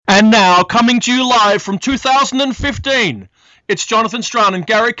And now, coming to you live from 2015, it's Jonathan Strahan and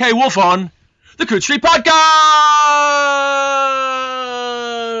Gary K. Wolf on the Coot Street Podcast.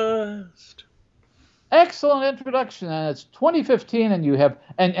 Excellent introduction, and it's 2015, and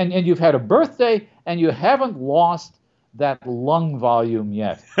you've had a birthday, and you haven't lost that lung volume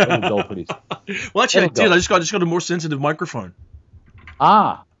yet. It'll go pretty soon. Well, actually, I did. I just got a more sensitive microphone.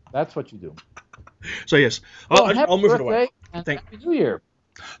 Ah, that's what you do. So yes, Well, I'll move it away. And Happy New Year.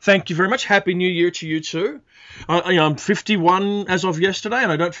 Thank you very much. Happy New Year to you too. I'm 51 as of yesterday,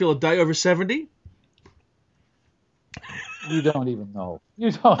 and I don't feel a day over 70. You don't even know.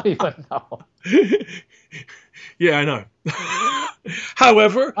 You don't even know. Yeah, I know.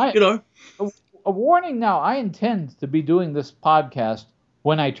 However, A warning now, I intend to be doing this podcast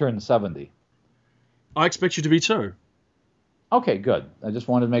when I turn 70. I expect you to be too. Okay, good. I just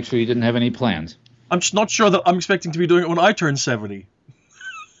wanted to make sure you didn't have any plans. I'm just not sure that I'm expecting to be doing it when I turn 70.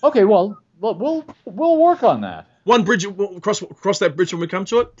 Okay, well, we'll work on that. One bridge, we'll cross that bridge when we come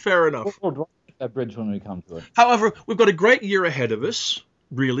to it. Fair enough. We'll cross that bridge when we come to it. However, we've got a great year ahead of us,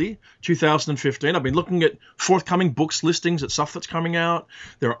 really, 2015. I've been looking at forthcoming books listings at stuff that's coming out.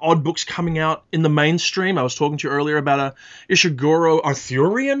 There are odd books coming out in the mainstream. I was talking to you earlier about a Ishiguro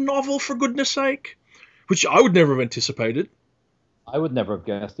Arthurian novel, for goodness sake, which I would never have anticipated. I would never have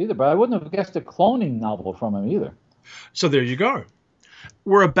guessed either, but I wouldn't have guessed a cloning novel from him either. So there you go.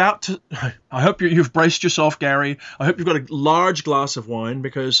 We're about to... I hope you've braced yourself, Gary. I hope you've got a large glass of wine,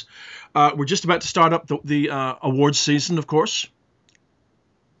 because we're just about to start up the awards season, of course.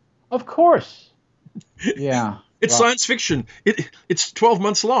 Of course. Yeah. It's science fiction. It's 12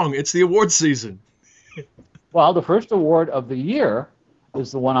 months long. It's the awards season. Well, the first award of the year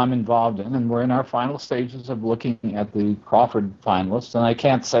is the one I'm involved in, and we're in our final stages of looking at the Crawford finalists, and I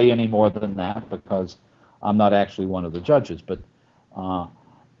can't say any more than that because I'm not actually one of the judges, but but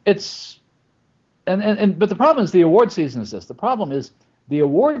the problem is the award season is this. The problem is the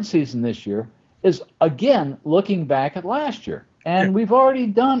award season this year is, again, looking back at last year. And we've already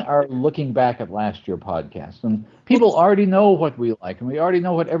done our looking back at last year podcast, and people already know what we like, and we already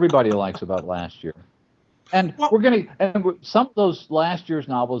know what everybody likes about last year. And some of those last year's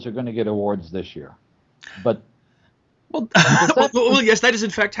novels are going to get awards this year. But well, yes, that is in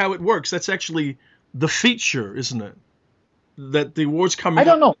fact how it works. That's actually the feature, isn't it? That the awards come. I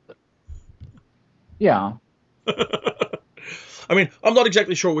don't know. Yeah. I mean, I'm not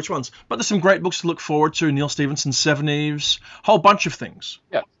exactly sure which ones, but there's some great books to look forward to. Neil Stephenson's Seven Eves, a whole bunch of things.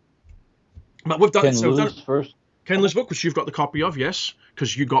 Yeah. But we've done Ken Liu's first. Ken Liu's book, which you've got the copy of, yes,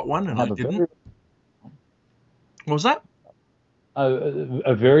 because you got one and I didn't. What was that?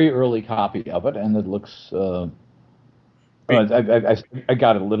 A very early copy of it, and it looks. I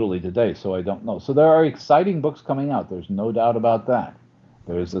got it literally today, so I don't know. So there are exciting books coming out. There's no doubt about that.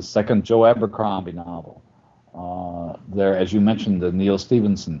 There's a second Joe Abercrombie novel. There, as you mentioned, the Neil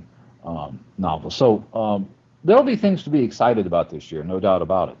Stephenson novel. So there'll be things to be excited about this year, no doubt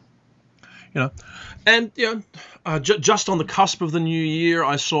about it. Just on the cusp of the new year,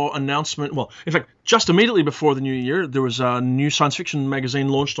 I saw announcement. Well, in fact, just immediately before the new year, there was a new science fiction magazine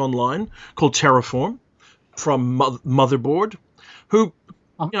launched online called Terraform from Motherboard, who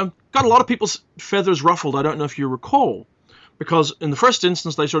got a lot of people's feathers ruffled. I don't know if you recall. Because in the first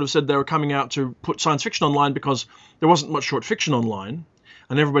instance, they sort of said they were coming out to put science fiction online because there wasn't much short fiction online,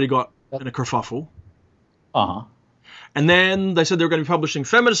 and everybody got in a kerfuffle. Uh-huh. And then they said they were going to be publishing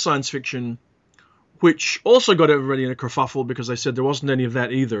feminist science fiction, which also got everybody in a kerfuffle because they said there wasn't any of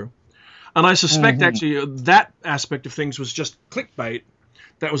that either. And I suspect actually that aspect of things was just clickbait.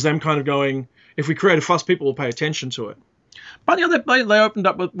 That was them kind of going, if we create a fuss, people will pay attention to it. But they opened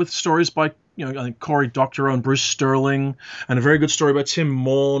up with stories by I think Cory Doctorow and Bruce Sterling, and a very good story by Tim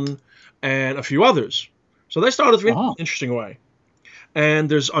Maughan and a few others. So they started in an interesting way.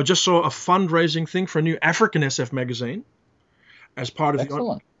 And I just saw a fundraising thing for a new African SF magazine as part of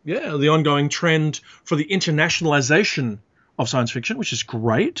the ongoing trend for the internationalization of science fiction, which is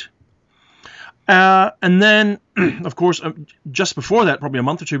great. And then, of course, just before that, probably a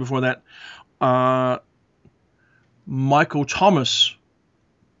month or two before that, Michael Thomas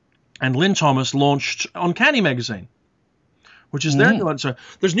and Lynn Thomas launched Uncanny Magazine, which is their new one. So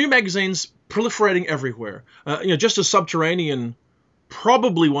there's new magazines proliferating everywhere. Just as Subterranean,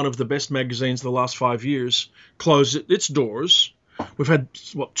 probably one of the best magazines of the last 5 years, closed its doors. We've had,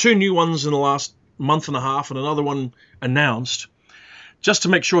 2 new ones in the last month and a half and another one announced, just to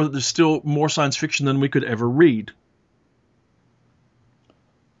make sure that there's still more science fiction than we could ever read.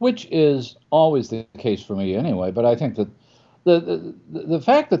 Which is always the case for me anyway, but I think that the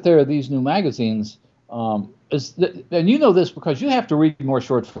fact that there are these new magazines And you know this because you have to read more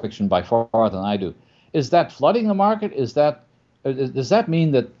short fiction by far than I do. Is that flooding the market? Does that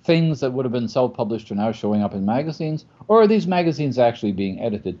mean that things that would have been self-published are now showing up in magazines, or are these magazines actually being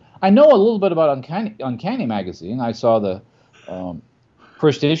edited? I know a little bit about Uncanny Magazine. I saw the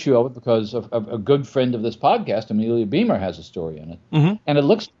first issue of it because of a good friend of this podcast, Amelia Beamer, has a story in it, and it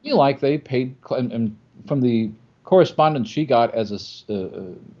looks to me like they paid. And from the correspondence she got as a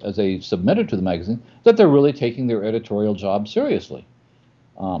submitter to the magazine, that they're really taking their editorial job seriously.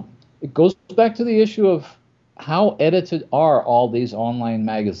 It goes back to the issue of how edited are all these online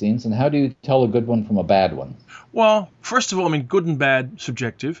magazines, and how do you tell a good one from a bad one? Well, first of all, I mean, good and bad,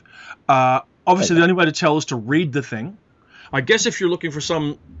 subjective. Obviously, the only way to tell is to read the thing. I guess if you're looking for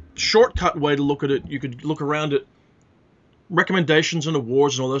some shortcut way to look at it, you could look around at recommendations and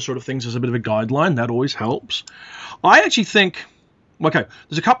awards and all those sort of things as a bit of a guideline. That always helps. I actually think, okay,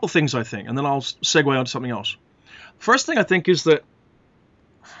 there's a couple of things I think, and then I'll segue on to something else. First thing I think is that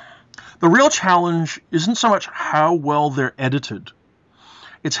the real challenge isn't so much how well they're edited.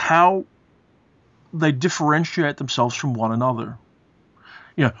 It's how they differentiate themselves from one another.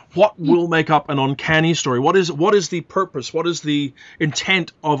 You know, what will make up an Uncanny story? What is the purpose? What is the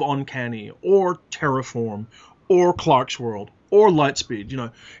intent of Uncanny or Terraform or Clarkesworld or Lightspeed? You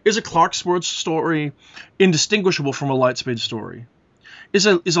know, is a Clarkesworld story indistinguishable from a Lightspeed story? Is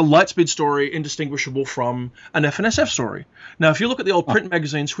a Lightspeed story indistinguishable from an FNSF story? Now, if you look at the old print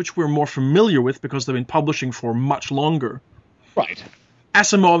magazines, which we're more familiar with because they've been publishing for much longer, right?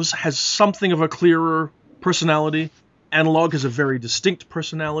 Asimov's has something of a clearer personality. Analog has a very distinct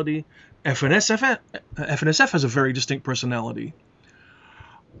personality. FNSF has a very distinct personality.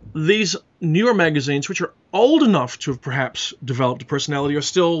 These newer magazines, which are old enough to have perhaps developed a personality, are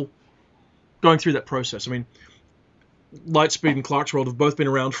still going through that process. I mean, Lightspeed and Clarkesworld have both been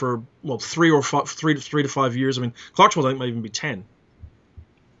around for, well, 3 to 5 years. I mean, Clarkesworld I think might even be 10.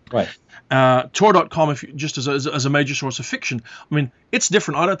 Right. Tor.com, just as a major source of fiction, I mean, it's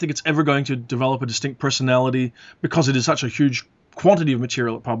different. I don't think it's ever going to develop a distinct personality because it is such a huge quantity of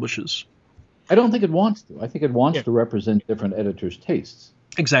material it publishes. I don't think it wants to. I think it wants to represent different editors' tastes.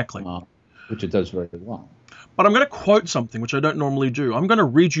 Exactly. Which it does very well. But I'm going to quote something, which I don't normally do. I'm going to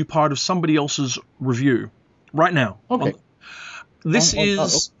read you part of somebody else's review right now. Okay. This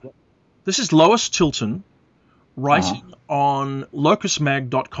is Lois Tilton writing on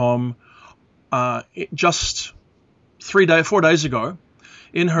locusmag.com just 4 days ago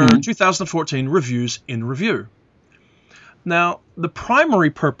in her 2014 Reviews in Review. Now, the primary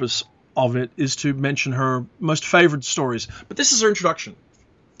purpose of it is to mention her most favorite stories, but this is her introduction.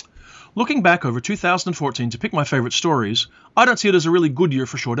 Looking back over 2014 to pick my favorite stories, I don't see it as a really good year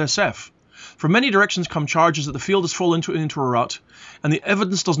for short SF. From many directions come charges that the field has fallen into a rut, and the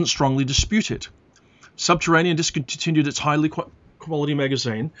evidence doesn't strongly dispute it. Subterranean discontinued its highly quality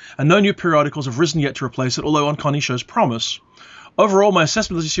magazine, and no new periodicals have risen yet to replace it, although Uncanny shows promise. Overall, my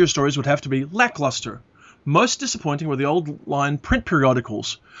assessment of this year's stories would have to be lackluster. Most disappointing were the old-line print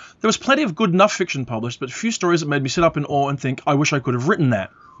periodicals. There was plenty of good enough fiction published, but few stories that made me sit up in awe and think, I wish I could have written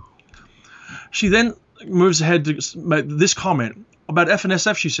that. She then moves ahead to make this comment. About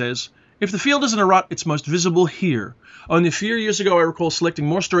FNSF, she says, if the field is in a rut, it's most visible here. Only a few years ago, I recall selecting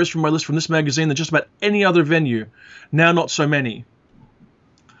more stories from my list from this magazine than just about any other venue. Now, not so many.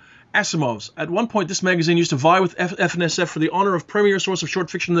 Asimov's. At one point, this magazine used to vie with FNSF for the honor of premier source of short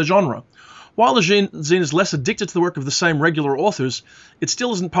fiction in the genre. While the zine is less addicted to the work of the same regular authors, it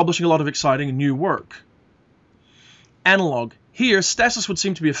still isn't publishing a lot of exciting new work. Analog. Here, stasis would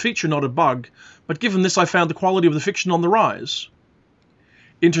seem to be a feature, not a bug, but given this, I found the quality of the fiction on the rise.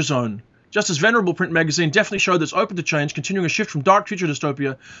 Interzone. Just as Venerable Print magazine definitely showed that it's open to change, continuing a shift from dark future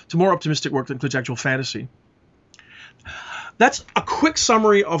dystopia to more optimistic work that includes actual fantasy. That's a quick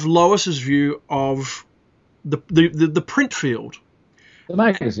summary of Lois's view of the print field. The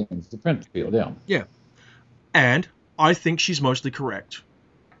magazines, the print field, yeah. Yeah. And I think she's mostly correct.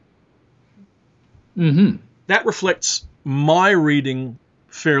 That reflects my reading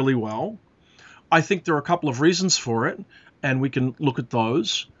fairly well. I think there are a couple of reasons for it, and we can look at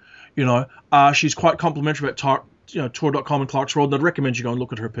those. You know, she's quite complimentary about Tor.com and Clarkesworld, and I'd recommend you go and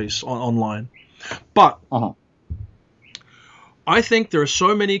look at her piece online. But I think there are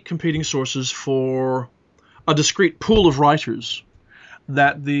so many competing sources for a discrete pool of writers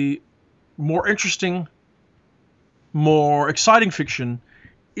that the more interesting, more exciting fiction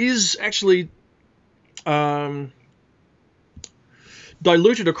is actually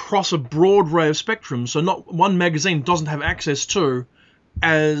diluted across a broad array of spectrums. So not one magazine doesn't have access to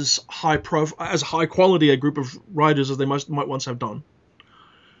as high quality a group of writers as they might once have done.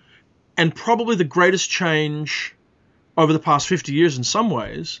 and probably the greatest change over the past 50 years in some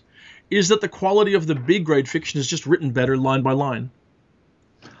ways, is that the quality of the B-grade fiction is just written better line by line.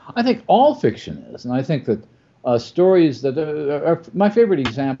 I think all fiction is, and I think that stories that are my favorite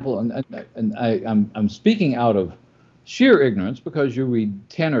example, and I'm speaking out of sheer ignorance because you read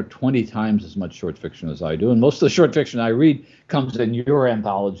 10 or 20 times as much short fiction as I do, and most of the short fiction I read comes in your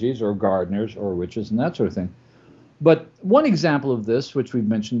anthologies or Gardner's or Rich's and that sort of thing. But one example of this, which we've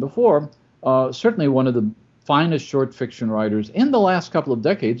mentioned before, certainly one of the finest short fiction writers in the last couple of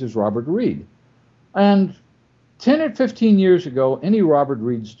decades is Robert Reed. And 10 or 15 years ago, any Robert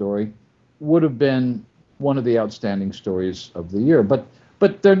Reed story would have been one of the outstanding stories of the year. But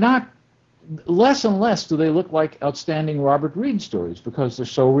they're not, less and less do they look like outstanding Robert Reed stories because they're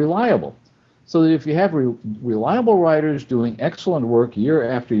so reliable. So that if you have reliable writers doing excellent work year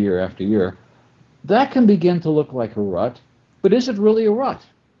after year after year, that can begin to look like a rut. But is it really a rut?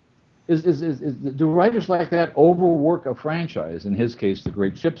 Do writers like that overwork a franchise, in his case, the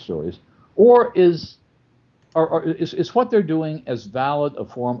great ship stories, or is what they're doing as valid a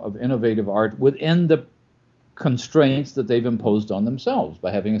form of innovative art within the constraints that they've imposed on themselves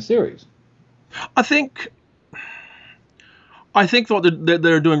by having a series? I think what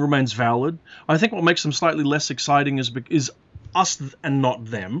they're doing remains valid. I think what makes them slightly less exciting is us and not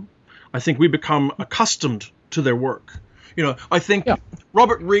them. I think we become accustomed to their work. I think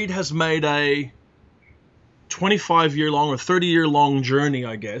Robert Reed has made a 25-year-long or 30-year-long journey,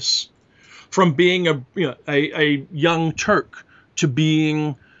 I guess, from being a young Turk to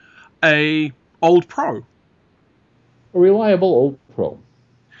being a old pro. A reliable old pro.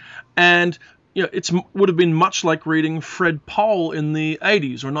 And it would have been much like reading Fred Pohl in the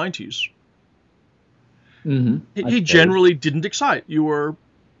 80s or 90s. Mm-hmm. He generally didn't excite. You were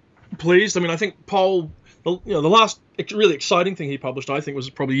pleased. I mean, I think Pohl, the last really exciting thing he published, I think, was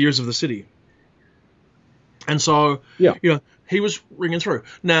probably Years of the City. And so, he was ringing through.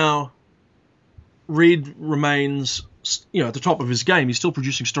 Now, Reed remains, at the top of his game. He's still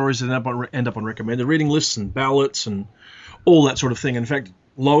producing stories that end up on recommended reading lists and ballots and all that sort of thing. In fact,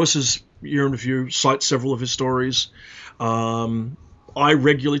 Lois's Year in Review cites several of his stories. I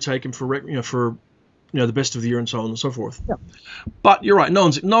regularly take him for the best of the year and so on and so forth. Yeah. But you're right.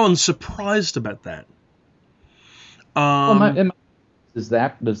 No one's surprised about that. Does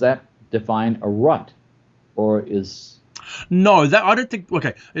that define a rut, or is? No, that I don't think.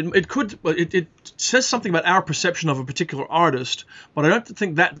 Okay, it could. It says something about our perception of a particular artist, but I don't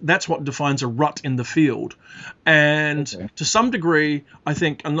think that's what defines a rut in the field. And to some degree, I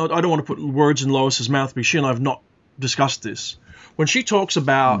think I don't want to put words in Lois's mouth, but she and I have not discussed this. When she talks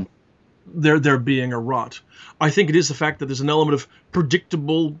about there being a rut, I think it is the fact that there's an element of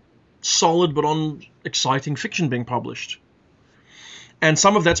predictable, solid but unexciting fiction being published, and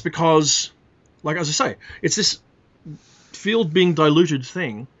some of that's because, like as I say, it's this field being diluted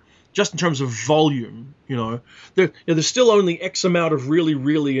thing, just in terms of volume. There's still only X amount of really,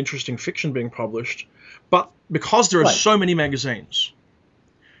 really interesting fiction being published, but because there are so many magazines,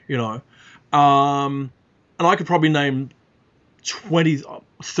 and I could probably name 20,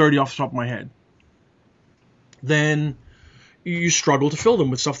 30 off the top of my head, then you struggle to fill them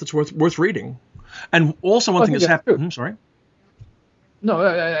with stuff that's worth reading. And also one thing that's happened. Sorry. No,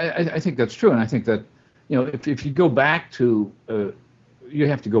 I think that's true, and I think that if you go back to, you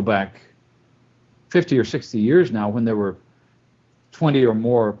have to go back 50 or 60 years now when there were 20 or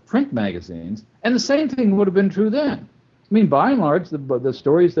more print magazines, and the same thing would have been true then. I mean, by and large, the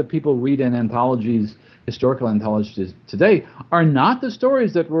stories that people read in anthologies, historical anthologies today, are not the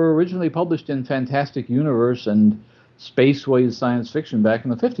stories that were originally published in Fantastic Universe and Spaceways science fiction back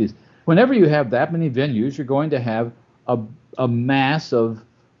in the 50s. Whenever you have that many venues, you're going to have a mass of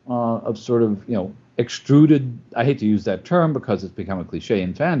sort of, extruded, I hate to use that term because it's become a cliche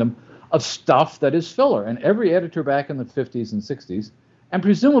in fandom, of stuff that is filler. And every editor back in the 50s and 60s, and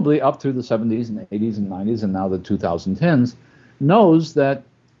presumably up through the 70s and 80s and 90s and now the 2010s, knows that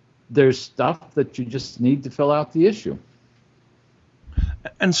there's stuff that you just need to fill out the issue.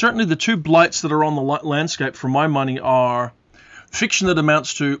 And certainly the two blights that are on the landscape, for my money, are fiction that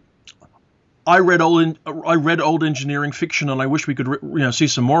amounts to, I read old engineering fiction and I wish we could see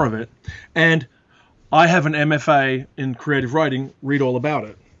some more of it, and I have an MFA in creative writing, read all about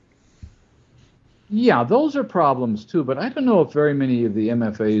it. Yeah, those are problems too, but I don't know if very many of the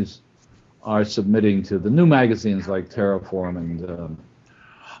MFAs are submitting to the new magazines like Terraform and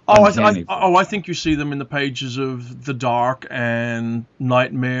I think you see them in the pages of The Dark and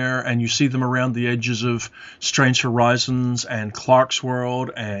Nightmare, and you see them around the edges of Strange Horizons and Clark's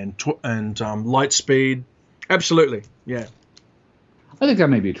World and Lightspeed. Absolutely, yeah. I think that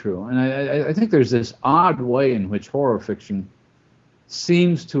may be true, and I think there's this odd way in which horror fiction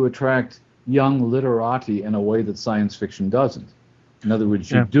seems to attract young literati in a way that science fiction doesn't. In other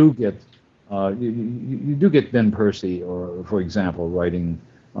words, you do get you do get Ben Percy, or for example, writing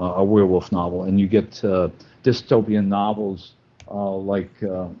a werewolf novel, and you get dystopian novels like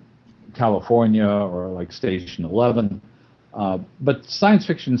California or like Station 11. But science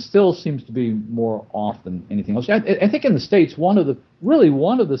fiction still seems to be more off than anything else. I think in the States, one of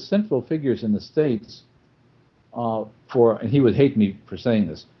the central figures in the States and he would hate me for saying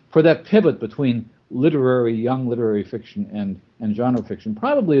this, for that pivot between young literary fiction and genre fiction,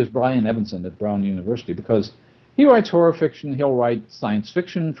 probably is Brian Evanson at Brown University, because he writes horror fiction, he'll write science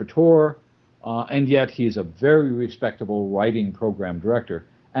fiction for Tor, and yet he's a very respectable writing program director.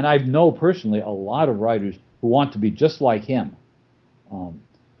 And I know personally a lot of writers who want to be just like him.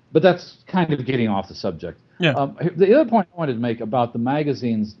 But that's kind of getting off the subject. Yeah. The other point I wanted to make about the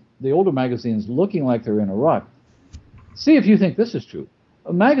magazines, the older magazines looking like they're in a rut, see if you think this is true.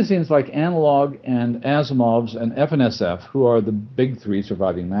 Magazines like Analog and Asimov's and FNSF, who are the big three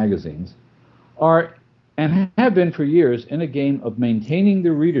surviving magazines, are and have been for years in a game of maintaining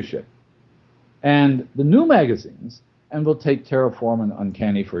their readership. And the new magazines, and we'll take Terraform and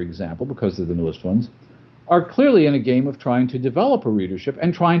Uncanny, for example, because they're the newest ones, are clearly in a game of trying to develop a readership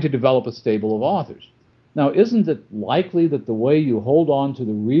and trying to develop a stable of authors. Now, isn't it likely that the way you hold on to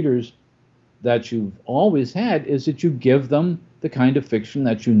the readers that you've always had is that you give them the kind of fiction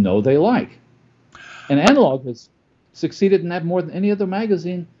that you know they like? And Analog has succeeded in that more than any other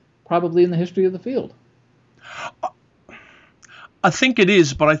magazine probably in the history of the field. I think it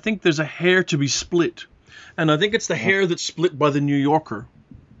is, but I think there's a hair to be split. And I think it's the hair that's split by the New Yorker.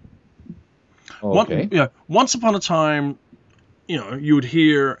 Okay. Once upon a time, you would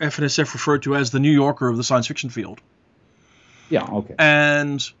hear FNSF referred to as the New Yorker of the science fiction field. Yeah, okay.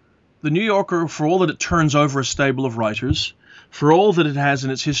 And the New Yorker, for all that it turns over a stable of writers, for all that it has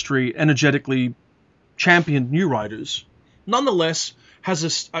in its history energetically championed new writers, nonetheless has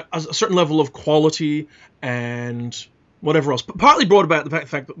a certain level of quality and whatever else, partly brought about by the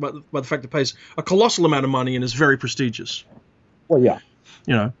fact that it pays a colossal amount of money and is very prestigious. Well, yeah.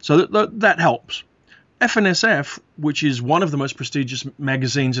 So that helps. FNSF, which is one of the most prestigious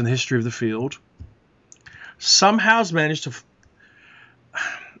magazines in the history of the field, somehow has managed to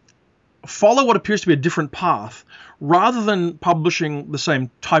follow what appears to be a different path. Rather than publishing the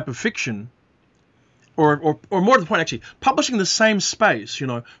same type of fiction, or more to the point, actually, publishing the same space,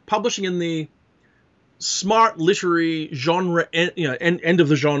 publishing in the smart literary genre, end of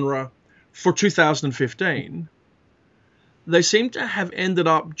the genre for 2015, they seem to have ended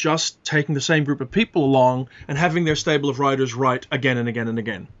up just taking the same group of people along and having their stable of writers write again and again and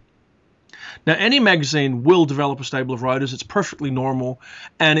again. Now, any magazine will develop a stable of writers. It's perfectly normal,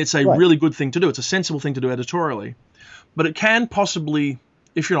 and it's a really good thing to do. It's a sensible thing to do editorially. But it can possibly,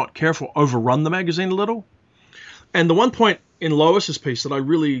 if you're not careful, overrun the magazine a little. And the one point in Lois's piece that I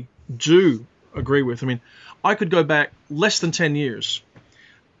really do agree with, I could go back less than 10 years,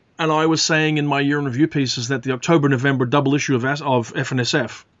 and I was saying in my year in review pieces that the October-November double issue of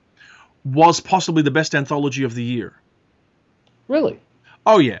FNSF was possibly the best anthology of the year. Really?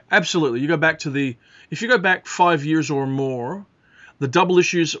 Oh, yeah, absolutely. If you go back 5 years or more, the double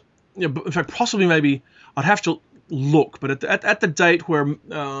issues, in fact, possibly maybe, I'd have to look, but at the date where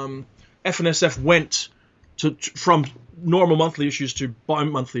FNSF went from normal monthly issues to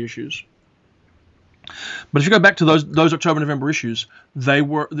bi-monthly issues. But if you go back to those October-November issues, they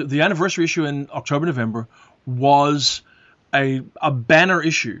were the anniversary issue in October-November was a banner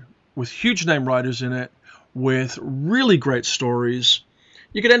issue with huge name writers in it, with really great stories.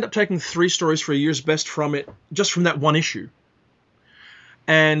 You could end up taking 3 stories for a year's best from it, just from that one issue.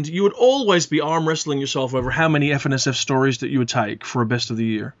 And you would always be arm wrestling yourself over how many FNSF stories that you would take for a best of the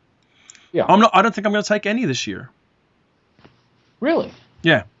year. Yeah. I don't think I'm going to take any this year. Really?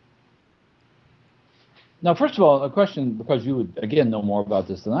 Yeah. Now, first of all, a question, because you would, again, know more about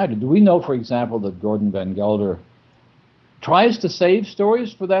this than I do. Do we know, for example, that Gordon Van Gelder tries to save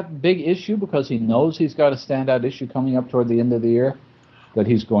stories for that big issue because he knows he's got a standout issue coming up toward the end of the year, that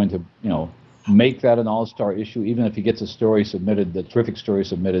he's going to, make that an all-star issue, even if he gets a story submitted, the terrific story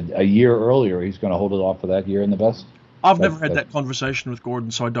submitted a year earlier, he's going to hold it off for that year in the best? I've never had that conversation with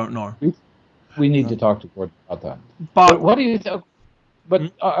Gordon, so I don't know. We need to talk to Gordon about that. But what do you think?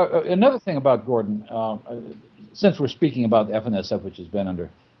 But another thing about Gordon, since we're speaking about the FNSF, which has been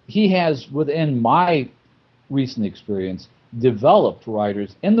under, he has, within my recent experience, developed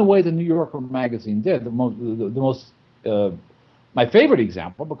writers in the way the New Yorker magazine did. My favorite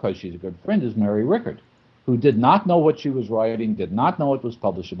example, because she's a good friend, is Mary Rickard. who did not know what she was writing, did not know it was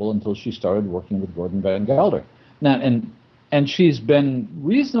publishable until she started working with Gordon Van Gelder. Now, and she's been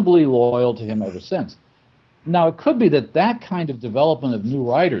reasonably loyal to him ever since. Now, it could be that that kind of development of new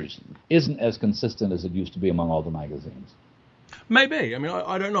writers isn't as consistent as it used to be among all the magazines. Maybe. I mean,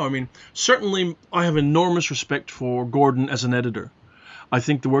 I don't know. I mean, certainly I have enormous respect for Gordon as an editor. I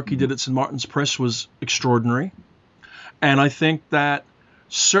think the work he did at St. Martin's Press was extraordinary. And I think that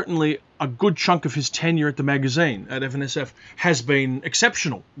certainly a good chunk of his tenure at the magazine, at FNSF, has been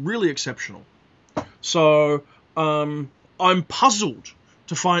exceptional, really exceptional. So I'm puzzled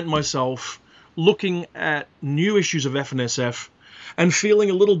to find myself looking at new issues of FNSF and feeling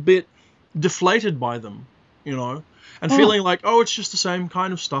a little bit deflated by them, you know, and feeling like, oh, it's just the same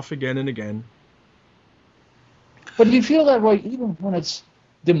kind of stuff again and again. But do you feel that way even when it's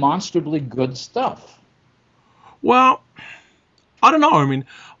demonstrably good stuff? Well, I don't know. I mean,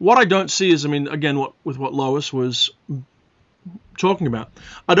 what I don't see is, I mean, again, what Lois was talking about,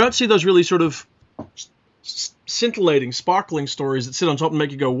 I don't see those really sort of scintillating, sparkling stories that sit on top and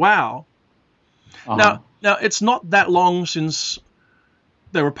make you go, wow. Now, it's not that long since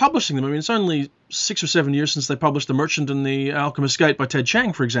they were publishing them. I mean, it's only 6 or 7 years since they published The Merchant and the Alchemist's Gate by Ted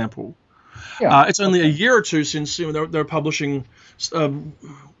Chiang, for example. Yeah. It's only a year or two since they're publishing a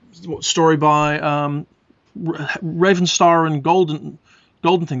story by Raven Star and Golden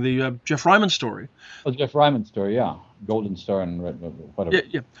Thing, the Jeff Ryman story. Oh, Jeff Ryman story, yeah. Golden Star and whatever.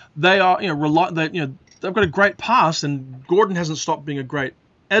 Yeah. They are, they've got a great past, and Gordon hasn't stopped being a great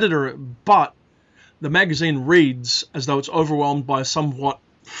editor, but the magazine reads as though it's overwhelmed by a somewhat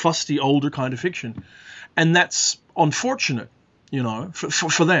fusty, older kind of fiction. And that's unfortunate, you know,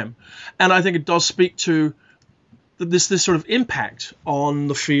 for them. And I think it does speak to this sort of impact on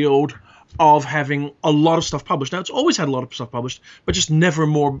the field of having a lot of stuff published. Now, it's always had a lot of stuff published, but just never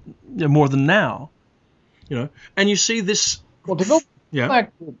more than now, you know. And you see this... Well, to go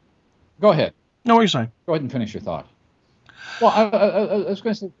back... Go ahead. No, what are you saying? Go ahead and finish your thought. Well, I was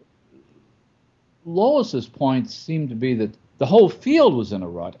going to say... Lois's point seemed to be that the whole field was in a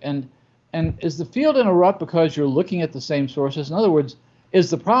rut. And is the field in a rut because you're looking at the same sources? In other words,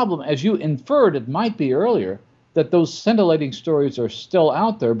 is the problem, as you inferred it might be earlier, that those scintillating stories are still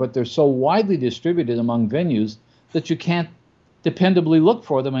out there, but they're so widely distributed among venues that you can't dependably look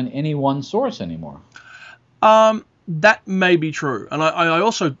for them in any one source anymore? That may be true. And I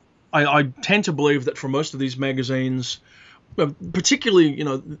also tend to believe that for most of these magazines... particularly, you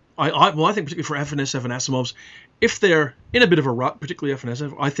know, I think particularly for FNSF and Asimov's, if they're in a bit of a rut, particularly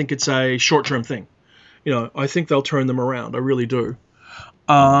FNSF, I think it's a short-term thing. You know, I think they'll turn them around. I really do.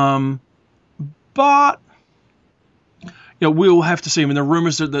 But, you know, we'll have to see. I mean, there are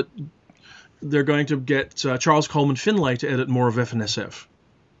rumors that they're going to get Charles Coleman Finlay to edit more of FNSF,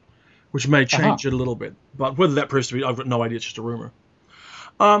 which may change it a little bit. But whether that proves to be, I've got no idea. It's just a rumor.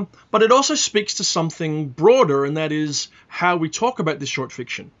 But it also speaks to something broader, and that is how we talk about this short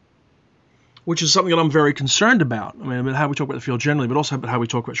fiction, which is something that I'm very concerned about. I mean, about how we talk about the field generally, but also about how we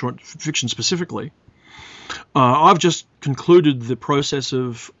talk about short fiction specifically. I've just concluded the process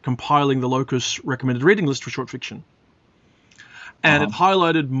of compiling the Locus recommended reading list for short fiction. And it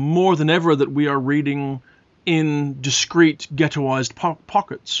highlighted more than ever that we are reading in discrete, ghettoized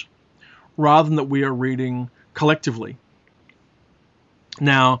pockets, rather than that we are reading collectively.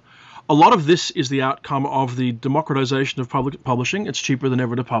 Now, a lot of this is the outcome of the democratization of publishing. It's cheaper than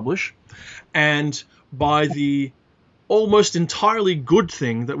ever to publish. And by the almost entirely good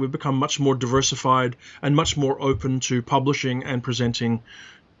thing that we've become much more diversified and much more open to publishing and presenting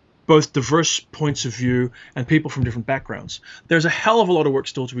both diverse points of view and people from different backgrounds. There's a hell of a lot of work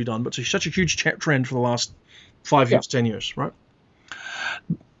still to be done, but it's such a huge trend for the last 5 years, 10 years, right?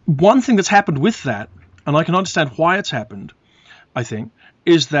 One thing that's happened with that, and I can understand why it's happened, I think,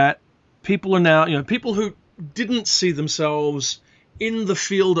 is that people are now, you know, people who didn't see themselves in the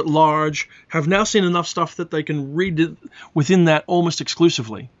field at large have now seen enough stuff that they can read it within that almost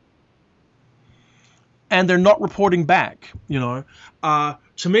exclusively. And they're not reporting back, you know.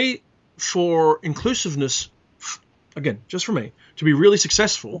 To me, for inclusiveness, again, just for me, to be really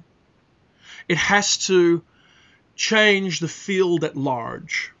successful, it has to change the field at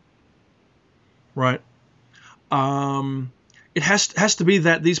large, right? It has to be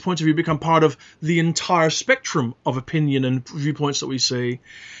that these points of view become part of the entire spectrum of opinion and viewpoints that we see,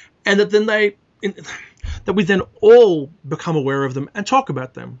 and that then that we then all become aware of them and talk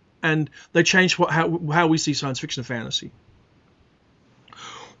about them, and they change how we see science fiction and fantasy.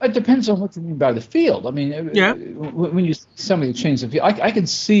 It depends on what you mean by the field. I mean, when you somebody change the field, I can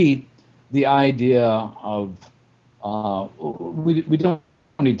see the idea of we don't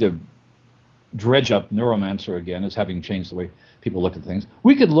need to dredge up Neuromancer again as having changed the way people look at things.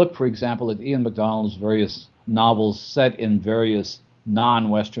 We could look, for example, at Ian MacDonald's various novels set in various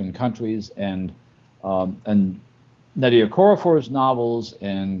non-Western countries, and Nnedi Okorafor's novels,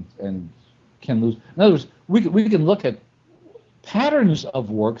 and Ken Liu's. In other words, we can look at patterns of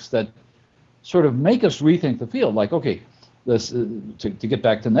works that sort of make us rethink the field. Like, okay, this to get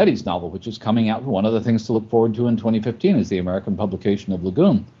back to Nnedi's novel, which is coming out. One of the things to look forward to in 2015 is the American publication of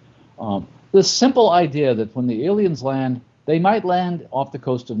Lagoon. The simple idea that when the aliens land, they might land off the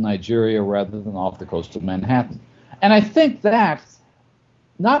coast of Nigeria rather than off the coast of Manhattan. And I think that,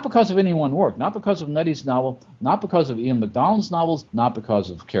 not because of any one work, not because of Nnedi's novel, not because of Ian MacDonald's novels, not because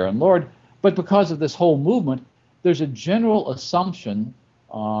of Karen Lord, but because of this whole movement, there's a general assumption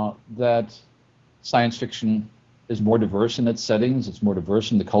that science fiction is more diverse in its settings, it's more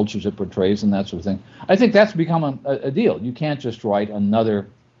diverse in the cultures it portrays, and that sort of thing. I think that's become a deal. You can't just write another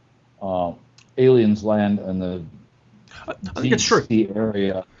aliens land in the I think it's true.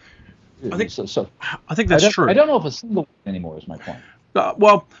 area. I think so. I think that's true. I don't know if a single one anymore is my point.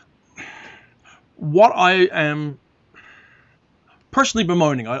 Well, what I am personally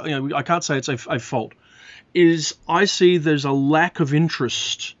bemoaning, I can't say it's a fault, is I see there's a lack of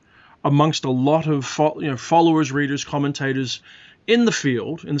interest amongst a lot of followers, readers, commentators in the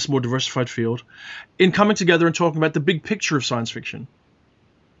field, in this more diversified field, in coming together and talking about the big picture of science fiction.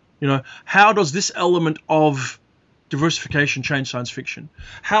 How does this element of diversification change science fiction?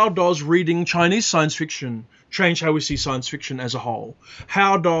 How does reading Chinese science fiction change how we see science fiction as a whole?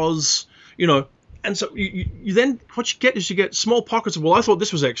 How does, and so you then, what you get is you get small pockets of, well, I thought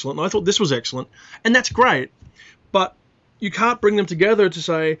this was excellent, and I thought this was excellent, and that's great, but you can't bring them together to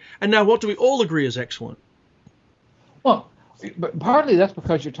say, and now what do we all agree is excellent? Well, but partly that's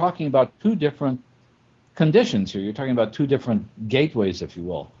because you're talking about two different conditions here. You're talking about two different gateways, if you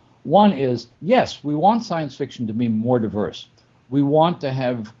will. One is, yes, we want science fiction to be more diverse. We want to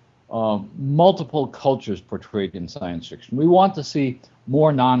have multiple cultures portrayed in science fiction. We want to see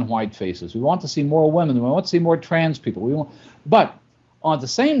more non-white faces. We want to see more women. We want to see more trans people. But at the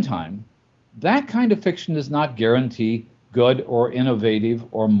same time, that kind of fiction does not guarantee good or innovative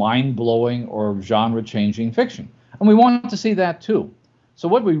or mind-blowing or genre-changing fiction. And we want to see that too. So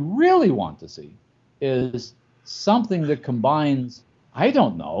what we really want to see is something that combines, I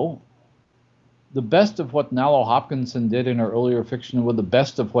don't know, the best of what Nalo Hopkinson did in her earlier fiction with the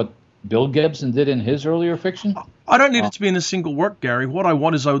best of what Bill Gibson did in his earlier fiction. I don't need it to be in a single work, Gary. What I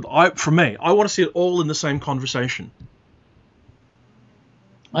want is, for me, I want to see it all in the same conversation.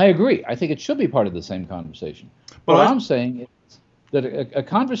 I agree. I think it should be part of the same conversation. But what I'm saying is that a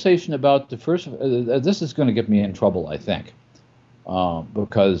conversation about the first, this is going to get me in trouble, I think,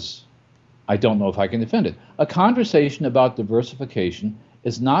 because I don't know if I can defend it. A conversation about diversification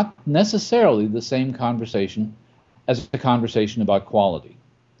is not necessarily the same conversation as a conversation about quality.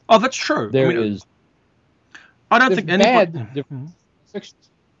 Oh, that's true. I don't think any bad fiction.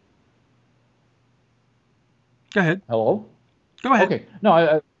 Go ahead. Hello? Go ahead. Okay.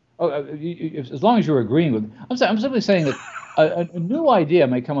 No, as long as you're agreeing with, I'm simply saying that a new idea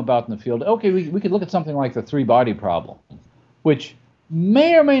may come about in the field. Okay, we could look at something like the three-body problem, which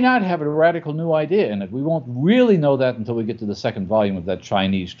may or may not have a radical new idea in it. We won't really know that until we get to the second volume of that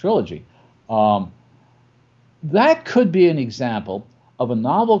Chinese trilogy. That could be an example of a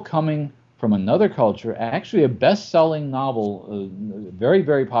novel coming from another culture, actually a best-selling novel, a very,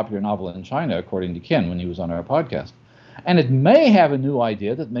 very popular novel in China, according to Ken when he was on our podcast. And it may have a new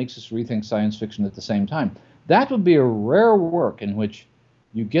idea that makes us rethink science fiction at the same time. That would be a rare work in which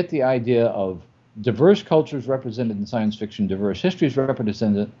you get the idea of diverse cultures represented in science fiction, diverse histories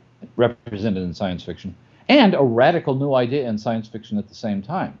represented in science fiction, and a radical new idea in science fiction at the same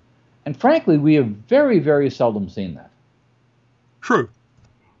time. And frankly, we have very, very seldom seen that. True.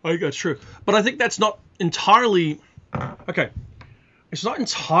 I think that's true. But I think that's not entirely... Okay. It's not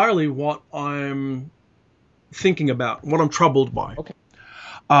entirely what I'm thinking about, what I'm troubled by. Okay.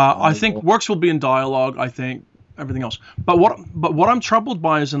 I think works will be in dialogue, I think, everything else. But what I'm troubled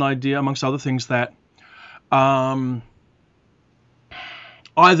by is an idea, amongst other things, that either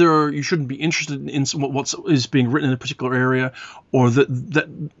you shouldn't be interested in what is being written in a particular area, or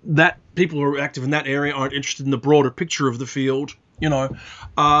that people who are active in that area aren't interested in the broader picture of the field.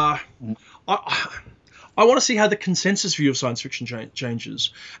 I want to see how the consensus view of science fiction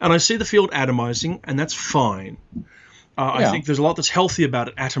changes. And I see the field atomizing, and that's fine. I think there's a lot that's healthy about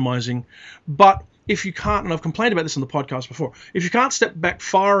it atomizing. But if you can't, and I've complained about this on the podcast before, if you can't step back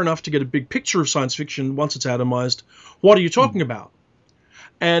far enough to get a big picture of science fiction once it's atomized, what are you talking about?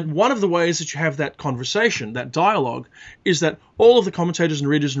 And one of the ways that you have that conversation, that dialogue, is that all of the commentators and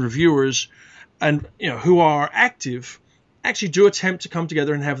readers and reviewers and who are active actually do attempt to come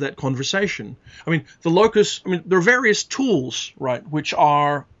together and have that conversation. I mean, there are various tools, right, which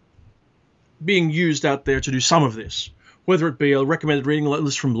are being used out there to do some of this, whether it be a recommended reading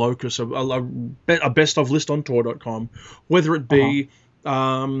list from Locus, a best of list on Tor.com, whether it be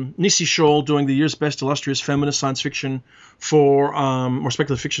Nissi Scholl doing the year's best illustrious feminist science fiction or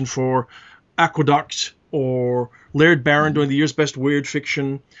speculative fiction for Aqueduct, or Laird Barron doing the year's best weird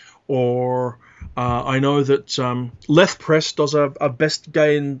fiction, or I know that Leth Press does a best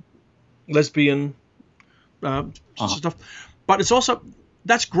gay and lesbian stuff. But it's also,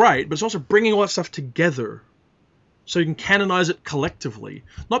 that's great, but it's also bringing all that stuff together so you can canonize it collectively.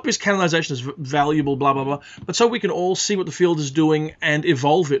 Not because canonization is valuable, blah, blah, blah, but so we can all see what the field is doing and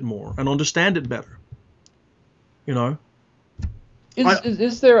evolve it more and understand it better.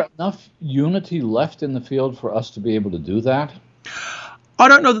 Is there enough unity left in the field for us to be able to do that? I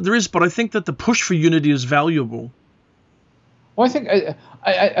don't know that there is, but I think that the push for unity is valuable. Well, I think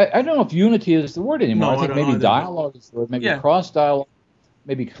I don't know if unity is the word anymore. No, I think maybe dialogue is the word, maybe cross dialogue,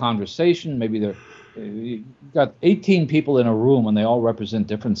 maybe conversation, maybe you've got 18 people in a room and they all represent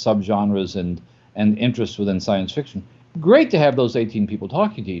different subgenres and interests within science fiction. Great to have those 18 people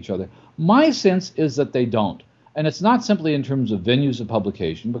talking to each other. My sense is that they don't. And it's not simply in terms of venues of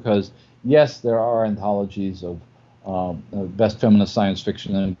publication, because, yes, there are anthologies of best feminist science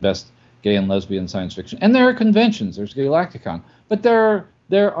fiction and best gay and lesbian science fiction. And there are conventions. There's Galacticon. But there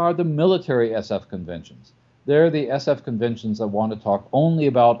are the military SF conventions. There are the SF conventions that want to talk only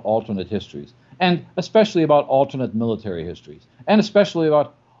about alternate histories, and especially about alternate military histories, and especially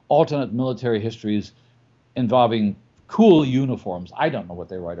about alternate military histories involving cool uniforms. I don't know what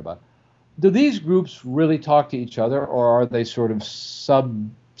they write about. Do these groups really talk to each other, or are they sort of subsets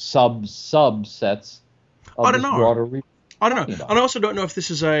of this broader region? I don't know. And I also don't know if this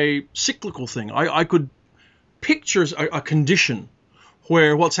is a cyclical thing. I could picture a condition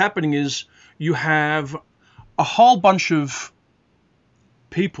where what's happening is you have a whole bunch of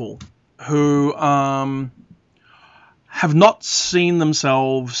people who have not seen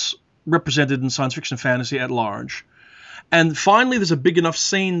themselves represented in science fiction and fantasy at large. And finally, there's a big enough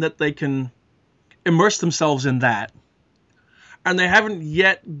scene that they can immerse themselves in that. And they haven't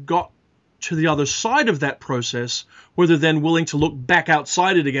yet got to the other side of that process where they're then willing to look back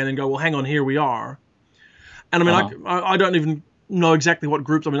outside it again and go, well, hang on, here we are. And I mean, I don't even know exactly what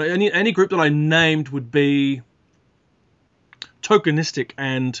groups. I mean, any group that I named would be tokenistic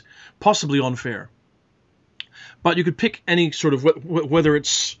and possibly unfair. But you could pick any sort of, whether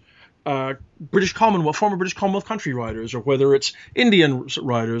it's former British Commonwealth country writers, or whether it's Indian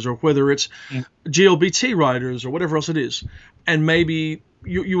writers, or whether it's GLBT writers, or whatever else it is. And maybe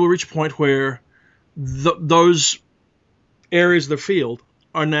you will reach a point where those areas of the field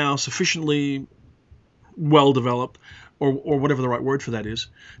are now sufficiently well developed, or whatever the right word for that is,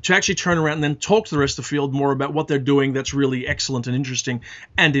 to actually turn around and then talk to the rest of the field more about what they're doing that's really excellent and interesting,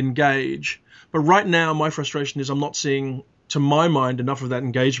 and engage. But right now, my frustration is I'm not seeing, to my mind, enough of that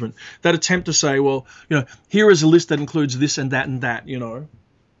engagement, that attempt to say, well, here is a list that includes this and that and that,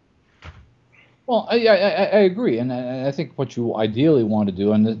 Well, I agree, and I think what you ideally want to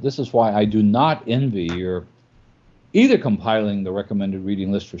do, and this is why I do not envy your either compiling the recommended reading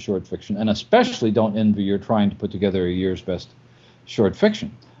list for short fiction, and especially don't envy your trying to put together a year's best short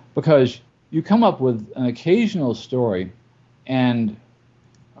fiction, because you come up with an occasional story, and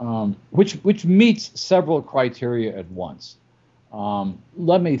which meets several criteria at once.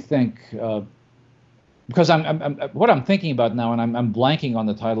 Let me think, because what I'm thinking about now, and I'm blanking on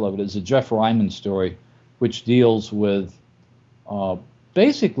the title of it, is a Jeff Ryman story, which deals with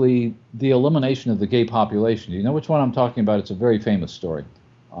basically the elimination of the gay population. Do you know which one I'm talking about? It's a very famous story.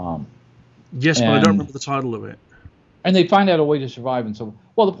 Yes, but I don't remember the title of it. And they find out a way to survive and so on.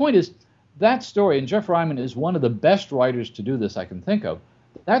 Well, the point is, that story, and Jeff Ryman is one of the best writers to do this I can think of,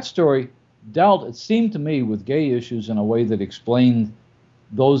 that story dealt, it seemed to me, with gay issues in a way that explained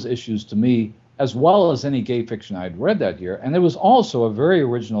those issues to me as well as any gay fiction I'd read that year. And it was also a very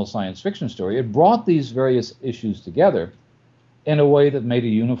original science fiction story. It brought these various issues together in a way that made a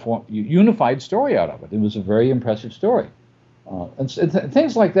unified story out of it. It was a very impressive story.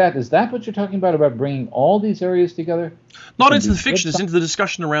 Things like that, is that what you're talking about bringing all these areas together? Not into the fiction, it's into the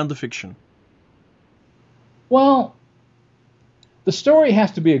discussion around the fiction. Well, the story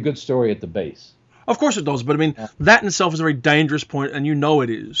has to be a good story at the base. Of course it does, but I mean, that in itself is a very dangerous point, and it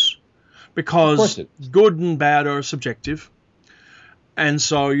is. Because good and bad are subjective, and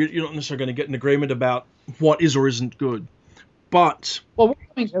so you're not necessarily going to get an agreement about what is or isn't good. But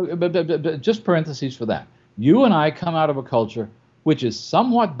just parentheses for that. You and I come out of a culture which is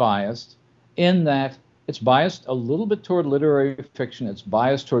somewhat biased in that it's biased a little bit toward literary fiction. It's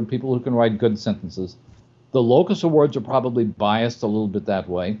biased toward people who can write good sentences. The Locus Awards are probably biased a little bit that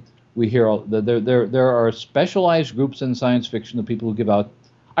way. We hear there are specialized groups in science fiction, the people who give out,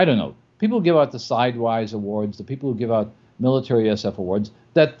 I don't know, people who give out the Sidewise Awards, the people who give out military SF awards,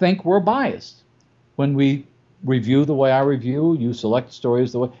 that think we're biased. When we review the way I review, you select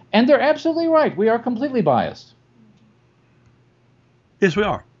stories the way, and they're absolutely right. We are completely biased. Yes, we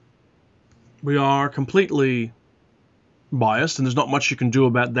are. We are completely biased, and there's not much you can do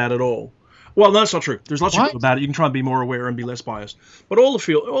about that at all. Well, no, that's not true. There's lots you can do about it. You can try and be more aware and be less biased. But all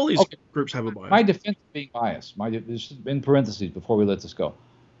these groups have a bias. My defense of being biased, in parentheses before we let this go,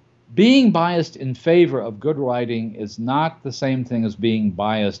 being biased in favor of good writing is not the same thing as being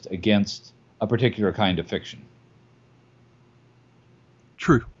biased against a particular kind of fiction.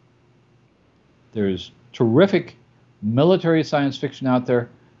 True. There's terrific military science fiction out there.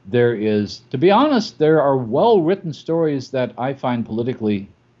 There is, to be honest, there are well-written stories that I find politically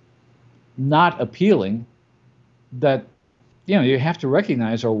not appealing that, you have to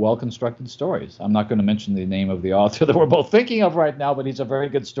recognize are well-constructed stories. I'm not going to mention the name of the author that we're both thinking of right now, but he's a very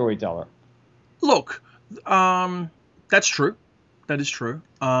good storyteller. Look, that's true. That is true.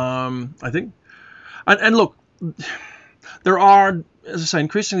 I think. And look, there are, as I say,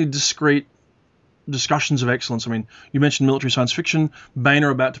 increasingly discrete discussions of excellence. I mean, you mentioned military science fiction. Bain are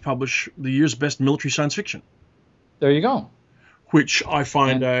about to publish the year's best military science fiction. There you go. Which I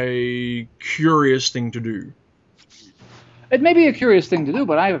find a curious thing to do. It may be a curious thing to do,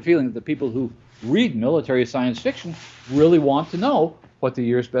 but I have a feeling that the people who read military science fiction really want to know what the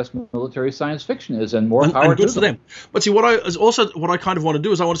year's best military science fiction is, and more power to them. But see, what I kind of want to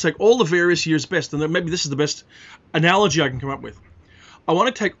do is I want to take all the various years' best, and maybe this is the best analogy I can come up with. I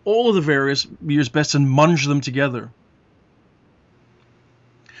want to take all of the various years' best and munge them together,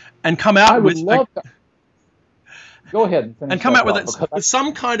 and come out with. Go ahead. And come out with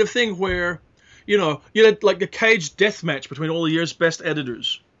some kind of thing where, you had like a caged death match between all the year's best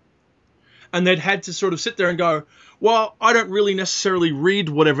editors. And they'd had to sort of sit there and go, well, I don't really necessarily read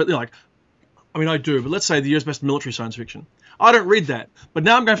whatever, I do, but let's say the year's best military science fiction. I don't read that, but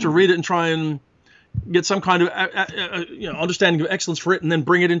now I'm going to have to read it and try and get some kind of understanding of excellence for it, and then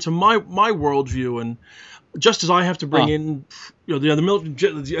bring it into my worldview. And just as I have to bring in, as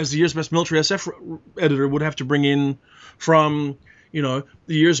the year's best military SF editor would have to bring in from, the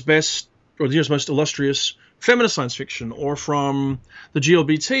year's best or the year's most illustrious feminist science fiction, or from the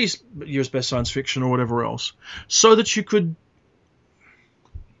GLBT's year's best science fiction, or whatever else, so that you could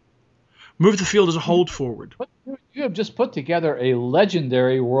move the field as a whole forward. You have just put together a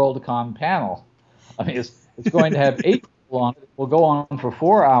legendary WorldCom panel. I mean, it's going to have 8 people on it. It will go on for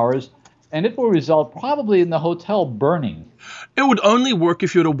 4 hours. And it will result probably in the hotel burning. It would only work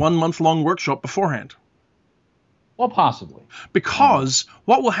if you had a 1-month-long workshop beforehand. Well, possibly. Because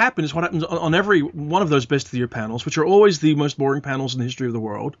what will happen is what happens on every one of those best of the year panels, which are always the most boring panels in the history of the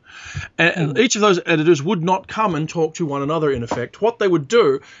world, and each of those editors would not come and talk to one another, in effect. What they would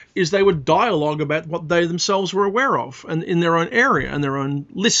do is they would dialogue about what they themselves were aware of, and in their own area, and their own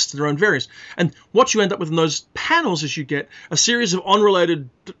lists, their own various. And what you end up with in those panels is you get a series of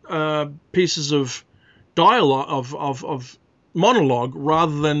unrelated pieces of dialogue, of monologue,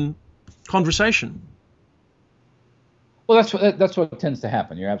 rather than conversation. Well, that's what tends to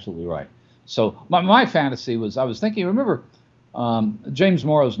happen. You're absolutely right. So my fantasy was, I was thinking, remember James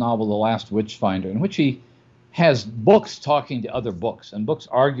Morrow's novel, The Last Witchfinder, in which he has books talking to other books and books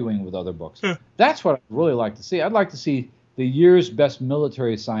arguing with other books. That's what I'd really like to see. I'd like to see the year's best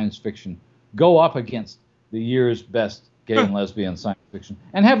military science fiction go up against the year's best gay and lesbian science fiction,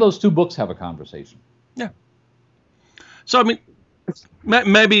 and have those two books have a conversation. Yeah. So, I mean,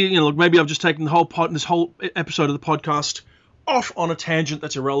 maybe I've just taken this whole episode of the podcast off on a tangent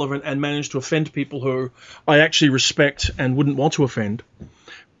that's irrelevant and managed to offend people who I actually respect and wouldn't want to offend.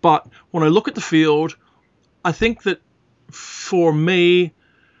 But when I look at the field, I think that for me,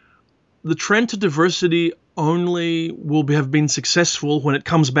 the trend to diversity only will have been successful when it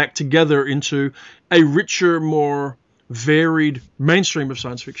comes back together into a richer, more varied mainstream of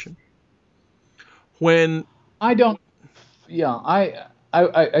science fiction. I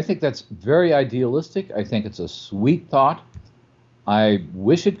think that's very idealistic. I think it's a sweet thought. I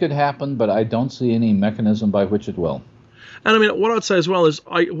wish it could happen, but I don't see any mechanism by which it will. And I mean, what I'd say as well is,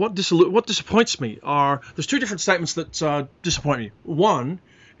 what disappoints me are, there's two different statements that disappoint me. One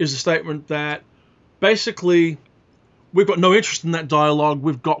is the statement that basically we've got no interest in that dialogue,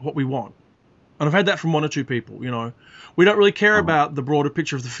 we've got what we want. And I've had that from one or two people, We don't really care about the broader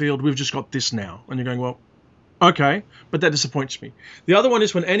picture of the field, we've just got this now. And you're going, well, Okay, but that disappoints me. The other one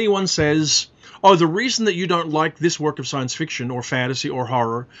is when anyone says, "Oh, the reason that you don't like this work of science fiction or fantasy or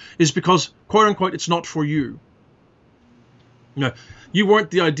horror is because, quote unquote, it's not for you. No, you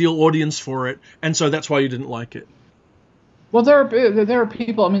weren't the ideal audience for it, and so that's why you didn't like it." Well, there are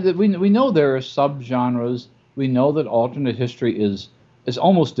people. I mean, we know there are subgenres. We know that alternate history is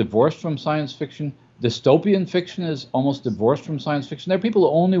almost divorced from science fiction. Dystopian fiction is almost divorced from science fiction. There are people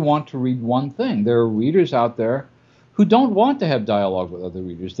who only want to read one thing. There are readers out there who don't want to have dialogue with other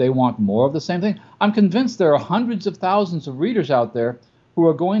readers. They want more of the same thing. I'm convinced there are hundreds of thousands of readers out there who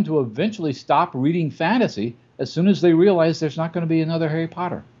are going to eventually stop reading fantasy as soon as they realize there's not going to be another Harry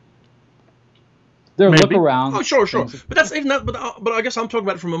Potter. They'll look around. Oh, sure. But that's even that. But I guess I'm talking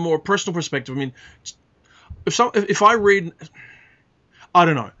about it from a more personal perspective. I mean, if I read, I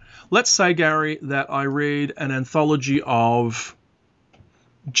don't know. Let's say, Gary, that I read an anthology of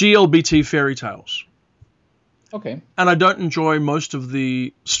GLBT fairy tales. Okay. And I don't enjoy most of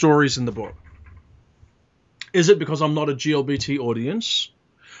the stories in the book. Is it because I'm not a GLBT audience?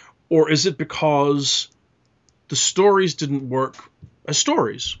 Or is it because the stories didn't work as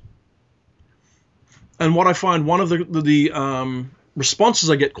stories? And what I find, one of the responses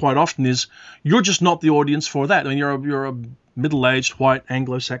I get quite often is, you're just not the audience for that. I mean, you're a middle-aged white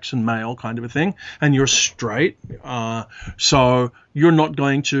Anglo-Saxon male kind of a thing, and you're straight, so you're not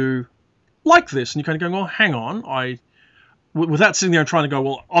going to like this. And you're kind of going, well, hang on, without sitting there and trying to go,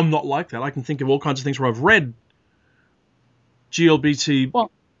 well, I'm not like that. I can think of all kinds of things where I've read GLBT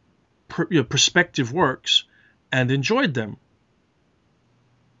perspective works and enjoyed them.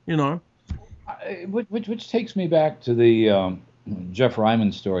 You know, which takes me back to the Jeff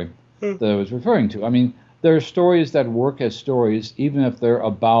Ryman story that I was referring to. I mean, there are stories that work as stories, even if they're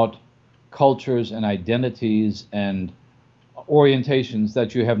about cultures and identities and orientations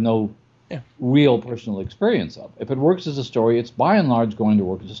that you have no real personal experience of. If it works as a story, it's by and large going to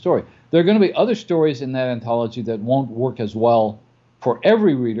work as a story. There are going to be other stories in that anthology that won't work as well for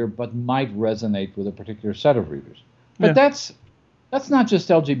every reader, but might resonate with a particular set of readers. But that's not just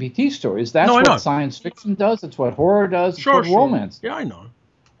LGBT stories. That's what science fiction does. It's what horror does. It's what romance does. Yeah, I know.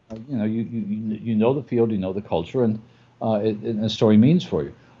 You know the field, you know the culture, and a story means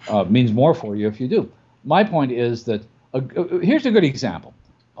means more for you if you do. My point is that here's a good example.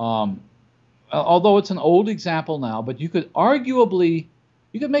 Although it's an old example now, but you could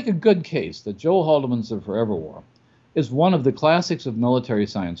make a good case that Joe Haldeman's The Forever War is one of the classics of military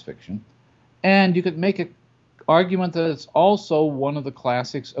science fiction, and you could make an argument that it's also one of the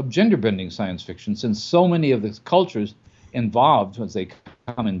classics of gender-bending science fiction, since so many of the cultures involved as they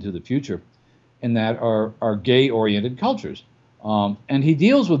come into the future in that are gay-oriented cultures. And he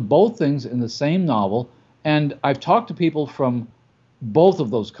deals with both things in the same novel, and I've talked to people from both of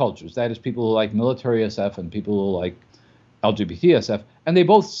those cultures, that is, people who like military SF and people who like LGBT SF, and they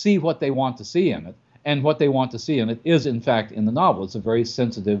both see what they want to see in it, and what they want to see in it is, in fact, in the novel. It's a very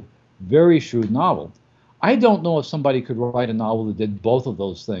sensitive, very shrewd novel. I don't know if somebody could write a novel that did both of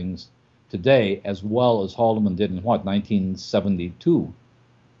those things today as well as Haldeman did in, 1972?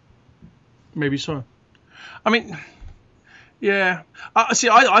 Maybe so. I mean, yeah.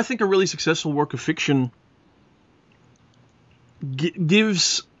 I think a really successful work of fiction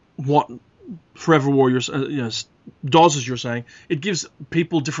gives what Forever Warriors does, as you're saying. It gives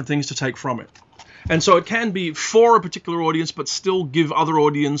people different things to take from it. And so it can be for a particular audience, but still give other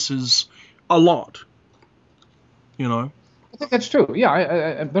audiences a lot. You know? I think that's true.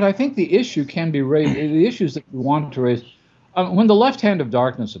 Yeah, but I think the issue can be raised. The issues that we want to raise. When The Left Hand of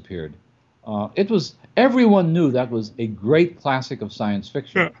Darkness appeared, everyone knew that was a great classic of science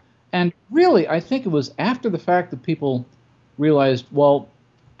fiction. Yeah. And really, I think it was after the fact that people realized, well,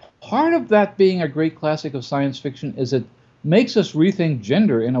 part of that being a great classic of science fiction is it makes us rethink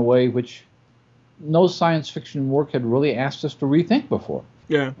gender in a way which no science fiction work had really asked us to rethink before.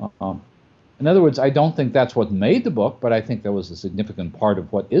 Yeah. In other words, I don't think that's what made the book, but I think that was a significant part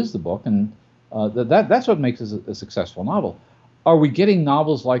of what is the book, and that's what makes it a successful novel. Are we getting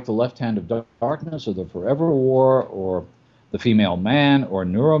novels like The Left Hand of Darkness or The Forever War or The Female Man or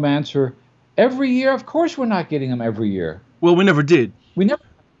Neuromancer every year? Of course we're not getting them every year. Well, we never did. We never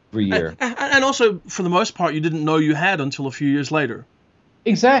every year. And also, for the most part, you didn't know you had until a few years later.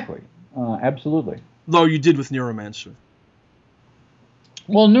 Exactly. Absolutely. Though you did with Neuromancer.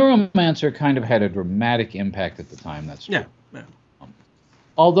 Well, Neuromancer kind of had a dramatic impact at the time, that's true. Yeah.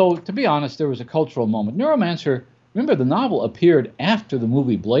 Although, to be honest, there was a cultural moment. Neuromancer, remember, the novel appeared after the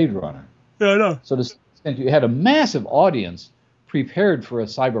movie Blade Runner. Yeah, I know. So to some extent, you had a massive audience prepared for a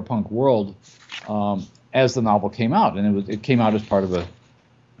cyberpunk world as the novel came out. And it came out as part of a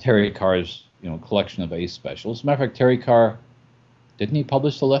Terry Carr's collection of Ace specials. As a matter of fact, Terry Carr, didn't he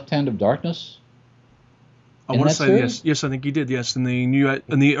publish The Left Hand of Darkness? I want to say yes. Yes, I think he did. Yes, in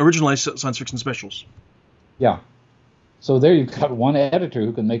the original Ace science fiction specials. Yeah. So there you've got one editor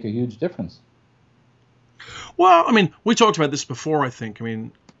who can make a huge difference. Well, I mean, we talked about this before, I think. I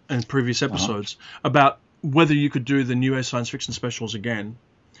mean, in previous episodes about whether you could do the new Ace science fiction specials again.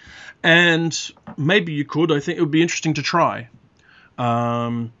 And maybe you could. I think it would be interesting to try.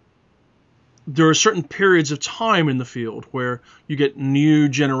 There are certain periods of time in the field where you get new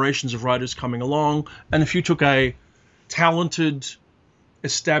generations of writers coming along, and if you took a talented,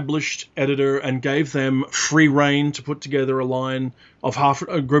 established editor and gave them free rein to put together a line of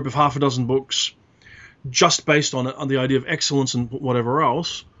a group of half a dozen books, just based on the idea of excellence and whatever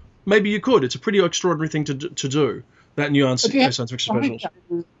else, maybe you could. It's a pretty extraordinary thing to do. That new science fiction specials.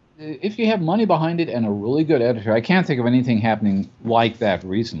 If you have money behind it and a really good editor, I can't think of anything happening like that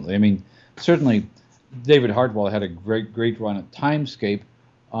recently. I mean, certainly David Hartwell had a great run at Timescape.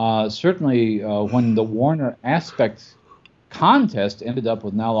 Certainly when the Warner Aspect contest ended up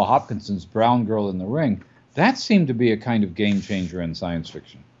with Nalo Hopkinson's Brown Girl in the Ring, that seemed to be a kind of game changer in science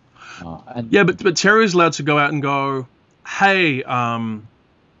fiction. But Terry is allowed to go out and go, hey, Michael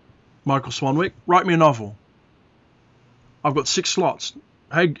Swanwick, write me a novel. I've got 6 slots.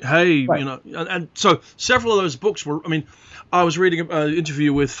 Hey, right. And so several of those books were. I mean, I was reading an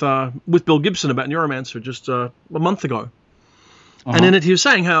interview with Bill Gibson about Neuromancer just a month ago, and in it he was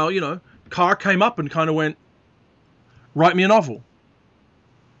saying how Carr came up and kind of went, write me a novel,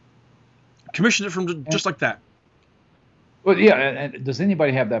 commissioned it from just like that. Well, yeah. And does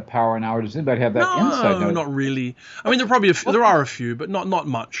anybody have that power now, or does anybody have that insight? No, not really. I mean, there are a few, but not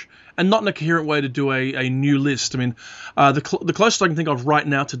much, and not in a coherent way to do a new list. I mean, the closest I can think of right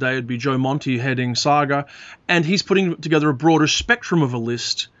now today would be Joe Monti heading Saga, and he's putting together a broader spectrum of a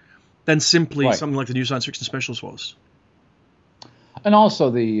list than simply something like the new science fiction specials was. And also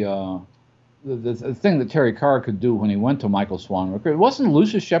the thing that Terry Carr could do when he went to Michael Swanwick, wasn't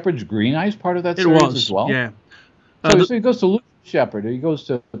Lucius Shepard's Green Eyes part of that series as well? Yeah. So he goes to Lucius Shepard, or he goes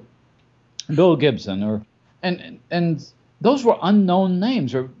to Bill Gibson, and those were unknown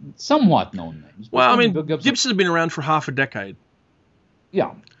names, or somewhat known names. Well, I mean, Gibson had been around for half a decade.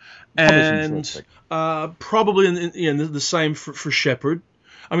 Yeah. And probably in the same for Shepard.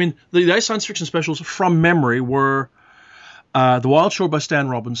 I mean, the science fiction specials from memory were The Wild Shore by Stan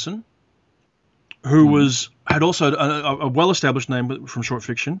Robinson, who had also a well-established name from short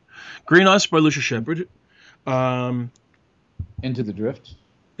fiction, Green Eyes by Lucius Shepard, Into the Drift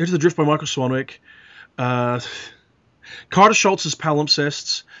by Michael Swanwick, Carter Schultz's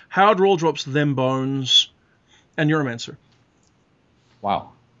Palimpsests, Howard Roldrop's Them Bones, and Neuromancer.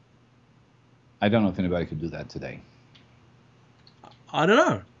 Wow. I don't know if anybody could do that today. I don't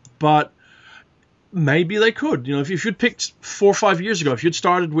know, but maybe they could. If you'd picked 4 or 5 years ago, if you'd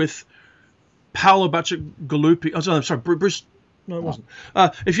started with Paolo Bacigalupi, I'm sorry, Bruce. No, it wasn't.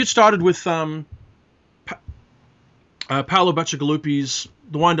 If you'd started with Paolo Bacigalupi's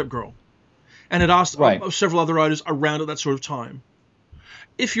The Wind-Up Girl, and had asked several other writers around at that sort of time,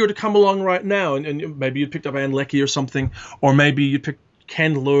 if you were to come along right now, and maybe you'd picked up Anne Leckie or something, or maybe you'd picked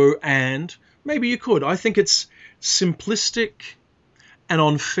Ken Liu, and maybe you could. I think it's simplistic and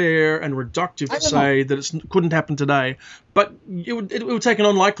unfair and reductive to say that it couldn't happen today, but it would take an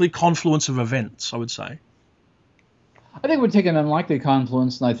unlikely confluence of events, I would say. I think it would take an unlikely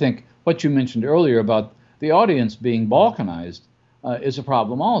confluence, and I think what you mentioned earlier about the audience being balkanized is a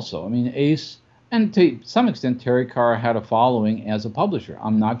problem also. I mean, Ace, and to some extent, Terry Carr had a following as a publisher.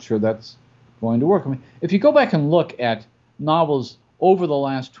 I'm not sure that's going to work. I mean, if you go back and look at novels over the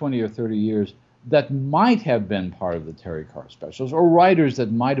last 20 or 30 years that might have been part of the Terry Carr specials, or writers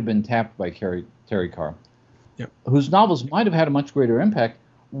that might have been tapped by Terry Carr, whose novels might have had a much greater impact,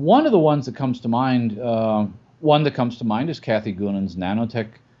 one of the ones that comes to mind, is Kathy Goonan's Nanotech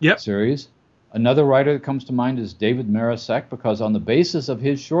series. Another writer that comes to mind is David Marasek, because on the basis of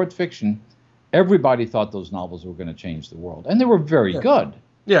his short fiction, everybody thought those novels were going to change the world. And they were very good.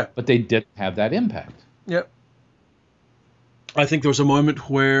 Yeah. But they didn't have that impact. Yeah. I think there was a moment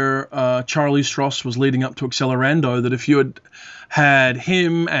where Charlie Stross was leading up to Accelerando, that if you had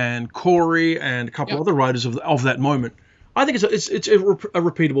him and Corey and a couple other writers of that moment, I think it's a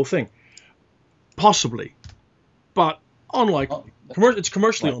repeatable thing. Possibly. But unlikely. It's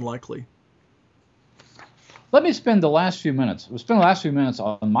commercially unlikely. Let me spend the last few minutes. We'll spend the last few minutes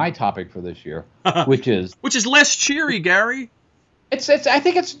on my topic for this year, which is less cheery, Gary. I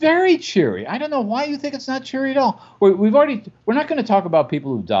think it's very cheery. I don't know why you think it's not cheery at all. We're not going to talk about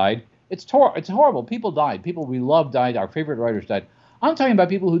people who died. It's horrible. People died. People we love died. Our favorite writers died. I'm talking about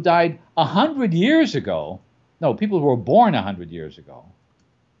people who died 100 years ago. No, people who were born 100 years ago,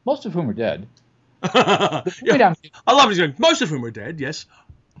 most of whom are dead. Yeah. I love it. He's going, most of whom are dead, yes.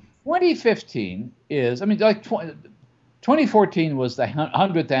 2015 is, I mean, like 2014 was the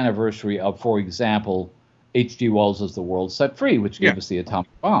 100th anniversary of, for example, H.G. Wells' The World Set Free, which gave us the atomic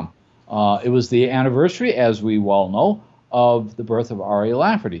bomb. It was the anniversary, as we well know, of the birth of R.A.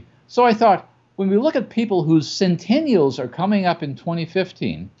 Lafferty. So I thought, when we look at people whose centennials are coming up in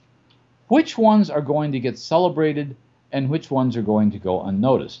 2015, which ones are going to get celebrated and which ones are going to go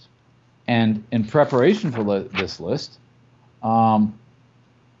unnoticed? And in preparation for this list, I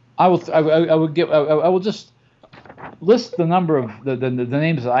will just list the number of the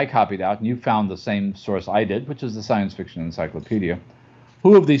names that I copied out, and you found the same source I did, which is the Science Fiction Encyclopedia.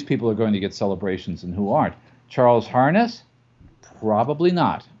 Who of these people are going to get celebrations and who aren't? Charles Harness? Probably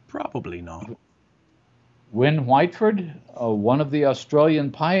not. Probably not. Wyn Whiteford, one of the Australian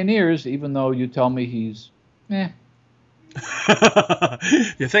pioneers, even though you tell me he's, Yeah,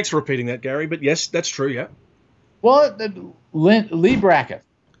 thanks for repeating that, Gary. But yes, that's true, yeah. Well, Lee Brackett.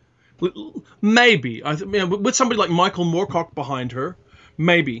 Maybe. With somebody like Michael Moorcock behind her,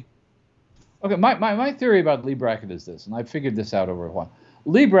 maybe. Okay, my theory about Lee Brackett is this, and I figured this out over a while.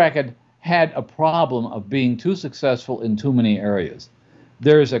 Lee Brackett had a problem of being too successful in too many areas.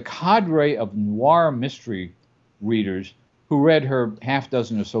 There's a cadre of noir mystery readers who read her half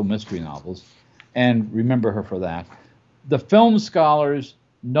dozen or so mystery novels and remember her for that. The film scholars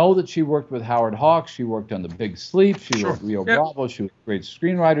know that she worked with Howard Hawks. She worked on The Big Sleep. She wrote Rio Bravo. She was a great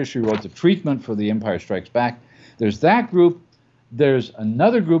screenwriter. She wrote The Treatment for The Empire Strikes Back. There's that group. There's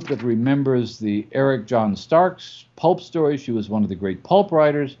another group that remembers the Eric John Starks pulp stories. She was one of the great pulp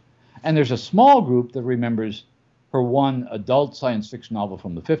writers. And there's a small group that remembers her one adult science fiction novel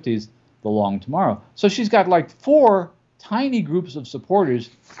from the 50s, The Long Tomorrow. So she's got like 4 tiny groups of supporters,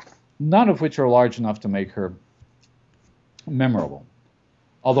 none of which are large enough to make her memorable.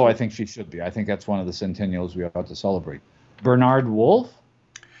 Although I think she should be. I think that's one of the centennials we ought to celebrate. Bernard Wolfe?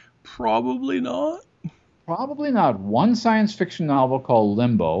 Probably not. Probably not. One science fiction novel called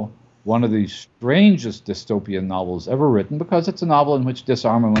Limbo, one of the strangest dystopian novels ever written, because it's a novel in which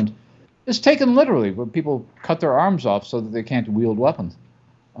disarmament is taken literally, where people cut their arms off so that they can't wield weapons.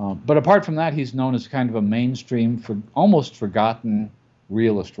 But apart from that, he's known as kind of a mainstream, almost forgotten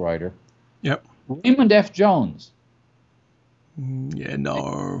realist writer. Yep. Raymond F. Jones. Yeah,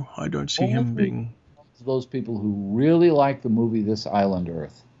 no, I don't see him being... Those people who really like the movie This Island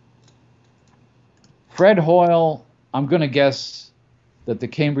Earth. Fred Hoyle, I'm going to guess that the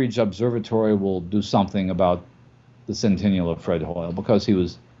Cambridge Observatory will do something about the centennial of Fred Hoyle, because he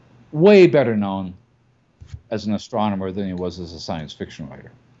was way better known as an astronomer than he was as a science fiction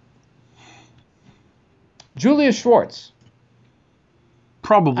writer. Julius Schwartz.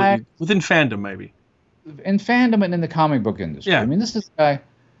 Probably. Within fandom, maybe. In fandom and in the comic book industry. Yeah. I mean, this is a guy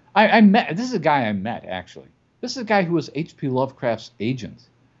I met. This is a guy I met, actually. This is a guy who was H.P. Lovecraft's agent,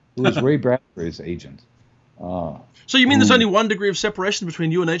 who was Ray Bradbury's agent. So you mean there's only one degree of separation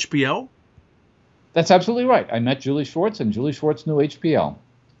between you and HPL? That's absolutely right. I met Julie Schwartz, and Julie Schwartz knew HPL.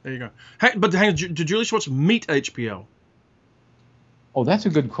 There you go. But hang on, did Julie Schwartz meet HPL? Oh, that's a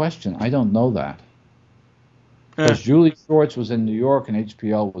good question. I don't know that. Because Julie Schwartz was in New York and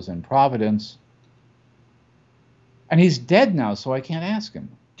HPL was in Providence. And he's dead now, so I can't ask him.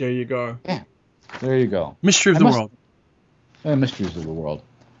 There you go. Yeah, there you go. Mystery of the world. Mysteries of the world.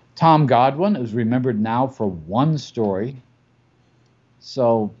 Tom Godwin is remembered now for one story.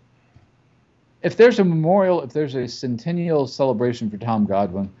 So if there's a memorial, if there's a centennial celebration for Tom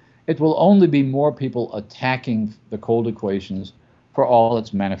Godwin, it will only be more people attacking the cold equations for all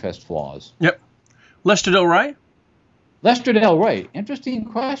its manifest flaws. Yep. Lester Del Rey? Lester Del Rey. Interesting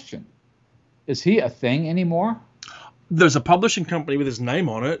question. Is he a thing anymore? There's a publishing company with his name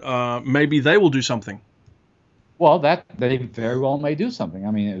on it. Maybe they will do something. Well, that they very well may do something.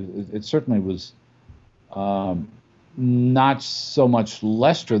 I mean, it certainly was not so much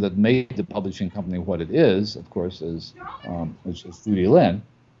Lester that made the publishing company what it is, of course, as Judy Lynn.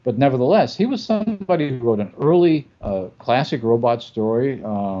 But nevertheless, he was somebody who wrote an early classic robot story,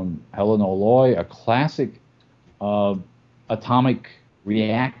 Helen O'Loy, a classic atomic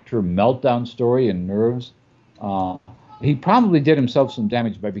reactor meltdown story in Nerves. He probably did himself some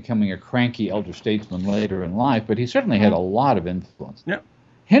damage by becoming a cranky elder statesman later in life, but he certainly had a lot of influence. Yeah.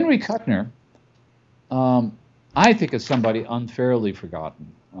 Henry Kuttner, I think, is somebody unfairly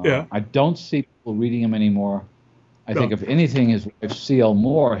forgotten. I don't see people reading him anymore. I think, if anything, his wife, C.L.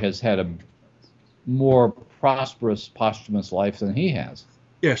 Moore, has had a more prosperous posthumous life than he has.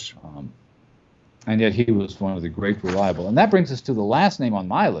 Yes. And yet he was one of the great reliable. And that brings us to the last name on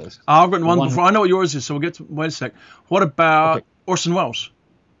my list. I've got one before. I know what yours is, so we'll get to... Wait a sec. What about Orson Welles?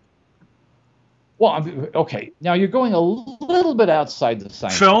 Well, okay. Now you're going a little bit outside the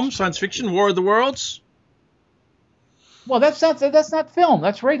science fiction. Science fiction, War of the Worlds. Well, that's not film.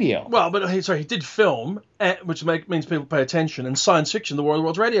 That's radio. Well, but he did film, which means people pay attention, and science fiction, the War of the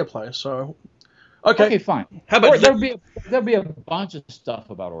Worlds radio play. So, okay, fine. How about there'll be a bunch of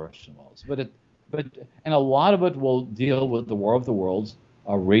stuff about Orson Welles, but a lot of it will deal with the War of the Worlds,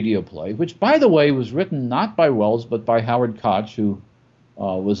 a radio play, which, by the way, was written not by Welles but by Howard Koch, who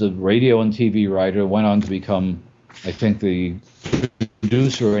was a radio and TV writer, went on to become, I think, the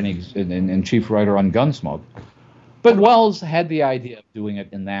producer and chief writer on Gunsmoke. But Welles had the idea of doing it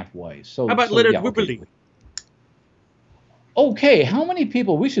in that way. So how about Leonard Whipperly? Okay, how many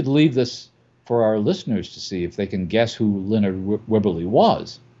people? We should leave this for our listeners to see if they can guess who Leonard Whipperly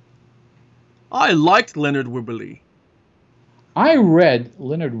was. I liked Leonard Whipperly. I read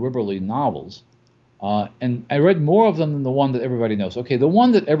Leonard Whipperly novels, and I read more of them than the one that everybody knows. Okay, the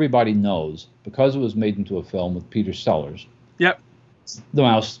one that everybody knows, because it was made into a film with Peter Sellers. Yep. The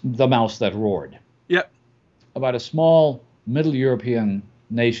Mouse That Roared. Yep. About a small Middle European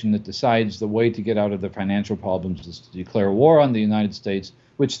nation that decides the way to get out of their financial problems is to declare war on the United States,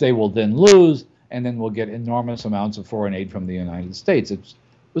 which they will then lose, and then will get enormous amounts of foreign aid from the United States. It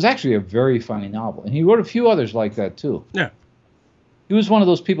was actually a very funny novel, and he wrote a few others like that too. Yeah. He was one of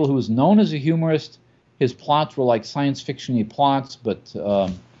those people who was known as a humorist. His plots were like science fiction-y plots, but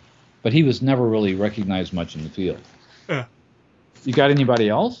he was never really recognized much in the field. Yeah. You got anybody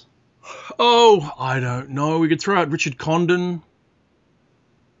else? Oh, I don't know. We could throw out Richard Condon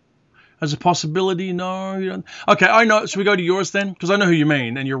as a possibility. No, you don't. Okay, I know. Should we go to yours then? Because I know who you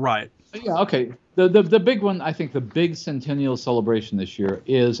mean, and you're right. Yeah, okay. The big one, I think the big centennial celebration this year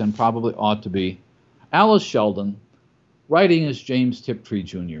is, and probably ought to be, Alice Sheldon writing as James Tiptree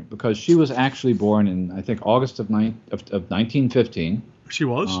Jr., because she was actually born in, I think, August of 1915. She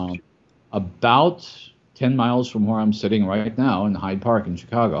was? About 10 miles from where I'm sitting right now in Hyde Park in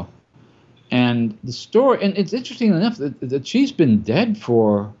Chicago. And the story, and it's interesting enough that she's been dead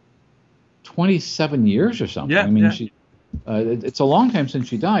for 27 years or something. Yeah, I mean, yeah. It's a long time since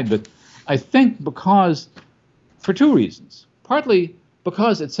she died, but I think for two reasons. Partly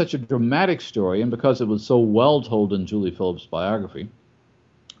because it's such a dramatic story and because it was so well told in Julie Phillips' biography.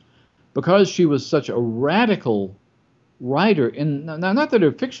 Because she was such a radical writer, not that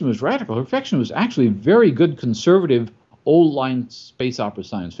her fiction was radical, her fiction was actually very good conservative old-line space opera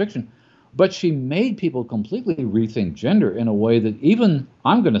science fiction, but she made people completely rethink gender in a way that even,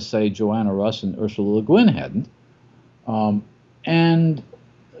 I'm going to say, Joanna Russ and Ursula Le Guin hadn't. And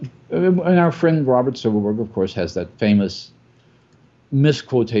our friend Robert Silverberg, of course, has that famous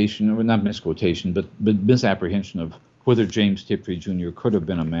misquotation, or not misquotation, but misapprehension of whether James Tiptree Jr. could have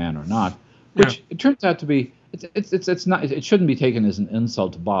been a man or not, which it turns out to be. It's not. It shouldn't be taken as an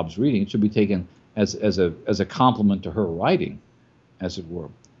insult to Bob's reading. It should be taken as a compliment to her writing, as it were.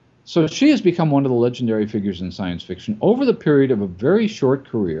 So she has become one of the legendary figures in science fiction over the period of a very short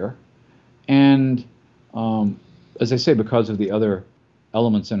career, and as I say, because of the other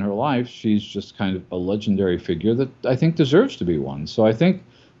elements in her life, she's just kind of a legendary figure that I think deserves to be one. So I think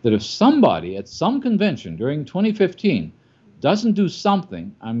that if somebody at some convention during 2015 doesn't do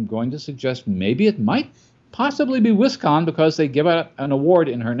something, I'm going to suggest maybe it might possibly be WisCon, because they give out an award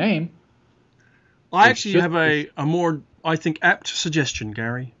in her name. I actually have a more, I think, apt suggestion,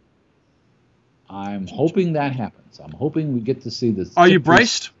 Gary. I'm hoping that happens. I'm hoping we get to see this. Are you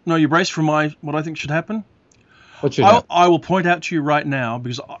braced? No, you're braced for what I think should happen? What should happen? I will point out to you right now,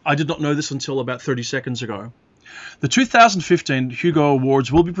 because I did not know this until about 30 seconds ago. The 2015 Hugo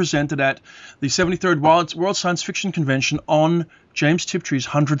Awards will be presented at the 73rd World Science Fiction Convention on James Tiptree's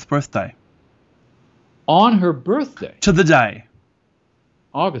 100th birthday. On her birthday? To the day.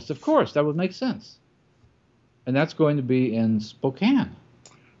 August, of course. That would make sense. And that's going to be in Spokane.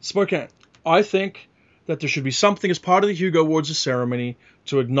 Spokane. I think that there should be something as part of the Hugo Awards ceremony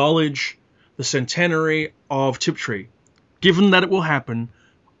to acknowledge the centenary of Tiptree, given that it will happen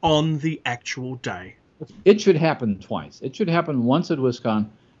on the actual day. It should happen twice. It should happen once at WisCon.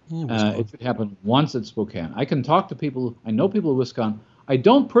 It should happen once at Spokane. I can talk to people. I know people at WisCon. I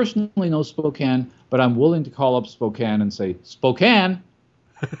don't personally know Spokane, but I'm willing to call up Spokane and say, Spokane,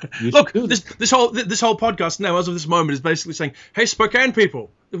 look, this whole podcast now, as of this moment, is basically saying, hey, Spokane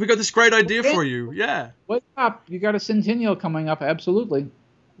people, we got this great idea for you. Yeah. Wake up. You got a centennial coming up. Absolutely.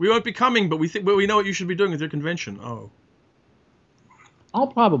 We won't be coming, but we know what you should be doing with your convention. Oh. I'll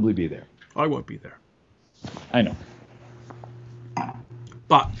probably be there. I won't be there. I know.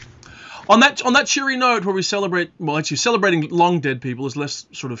 But On that cheery note, where we celebrate, well, actually celebrating long dead people is less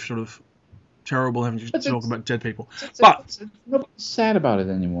sort of terrible having to talk about dead people. But nobody's sad about it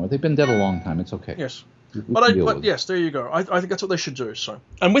anymore. They've been dead a long time. It's okay. Yes, but yes, there you go. I think that's what they should do. So,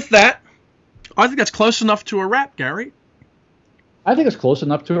 and with that, I think that's close enough to a wrap, Gary. I think it's close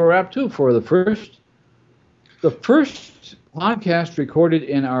enough to a wrap too for the first podcast recorded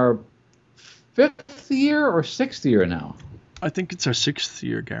in our 5th year or 6th year now. I think it's our 6th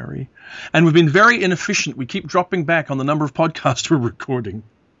year, Gary. And we've been very inefficient. We keep dropping back on the number of podcasts we're recording.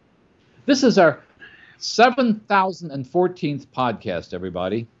 This is our 7,014th podcast,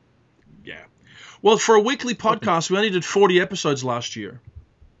 everybody. Yeah. Well, for a weekly podcast, we only did 40 episodes last year.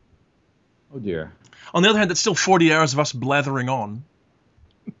 Oh, dear. On the other hand, that's still 40 hours of us blathering on.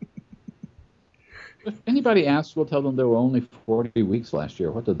 If anybody asks, we'll tell them there were only 40 weeks last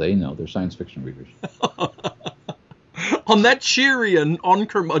year. What do they know? They're science fiction readers. On that cheery and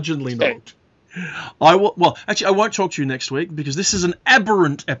uncurmudgeonly note, I won't talk to you next week because this is an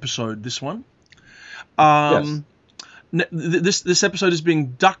aberrant episode, this one. Yes. This episode is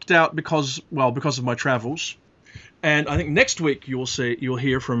being ducked out because of my travels. And I think next week you'll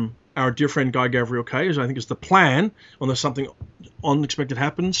hear from our dear friend Guy Gavriel Kay, as I think is the plan, unless something unexpected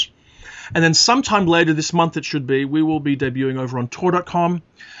happens. And then sometime later this month it should be, we will be debuting over on Tor.com,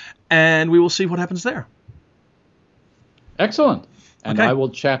 and we will see what happens there. Excellent. And okay. I will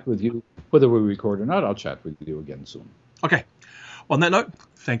chat with you, whether we record or not, I'll chat with you again soon. Okay. On that note,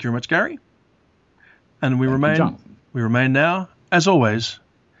 thank you very much, Gary. And we remain now, as always,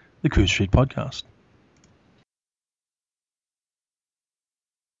 the Coos Street Podcast.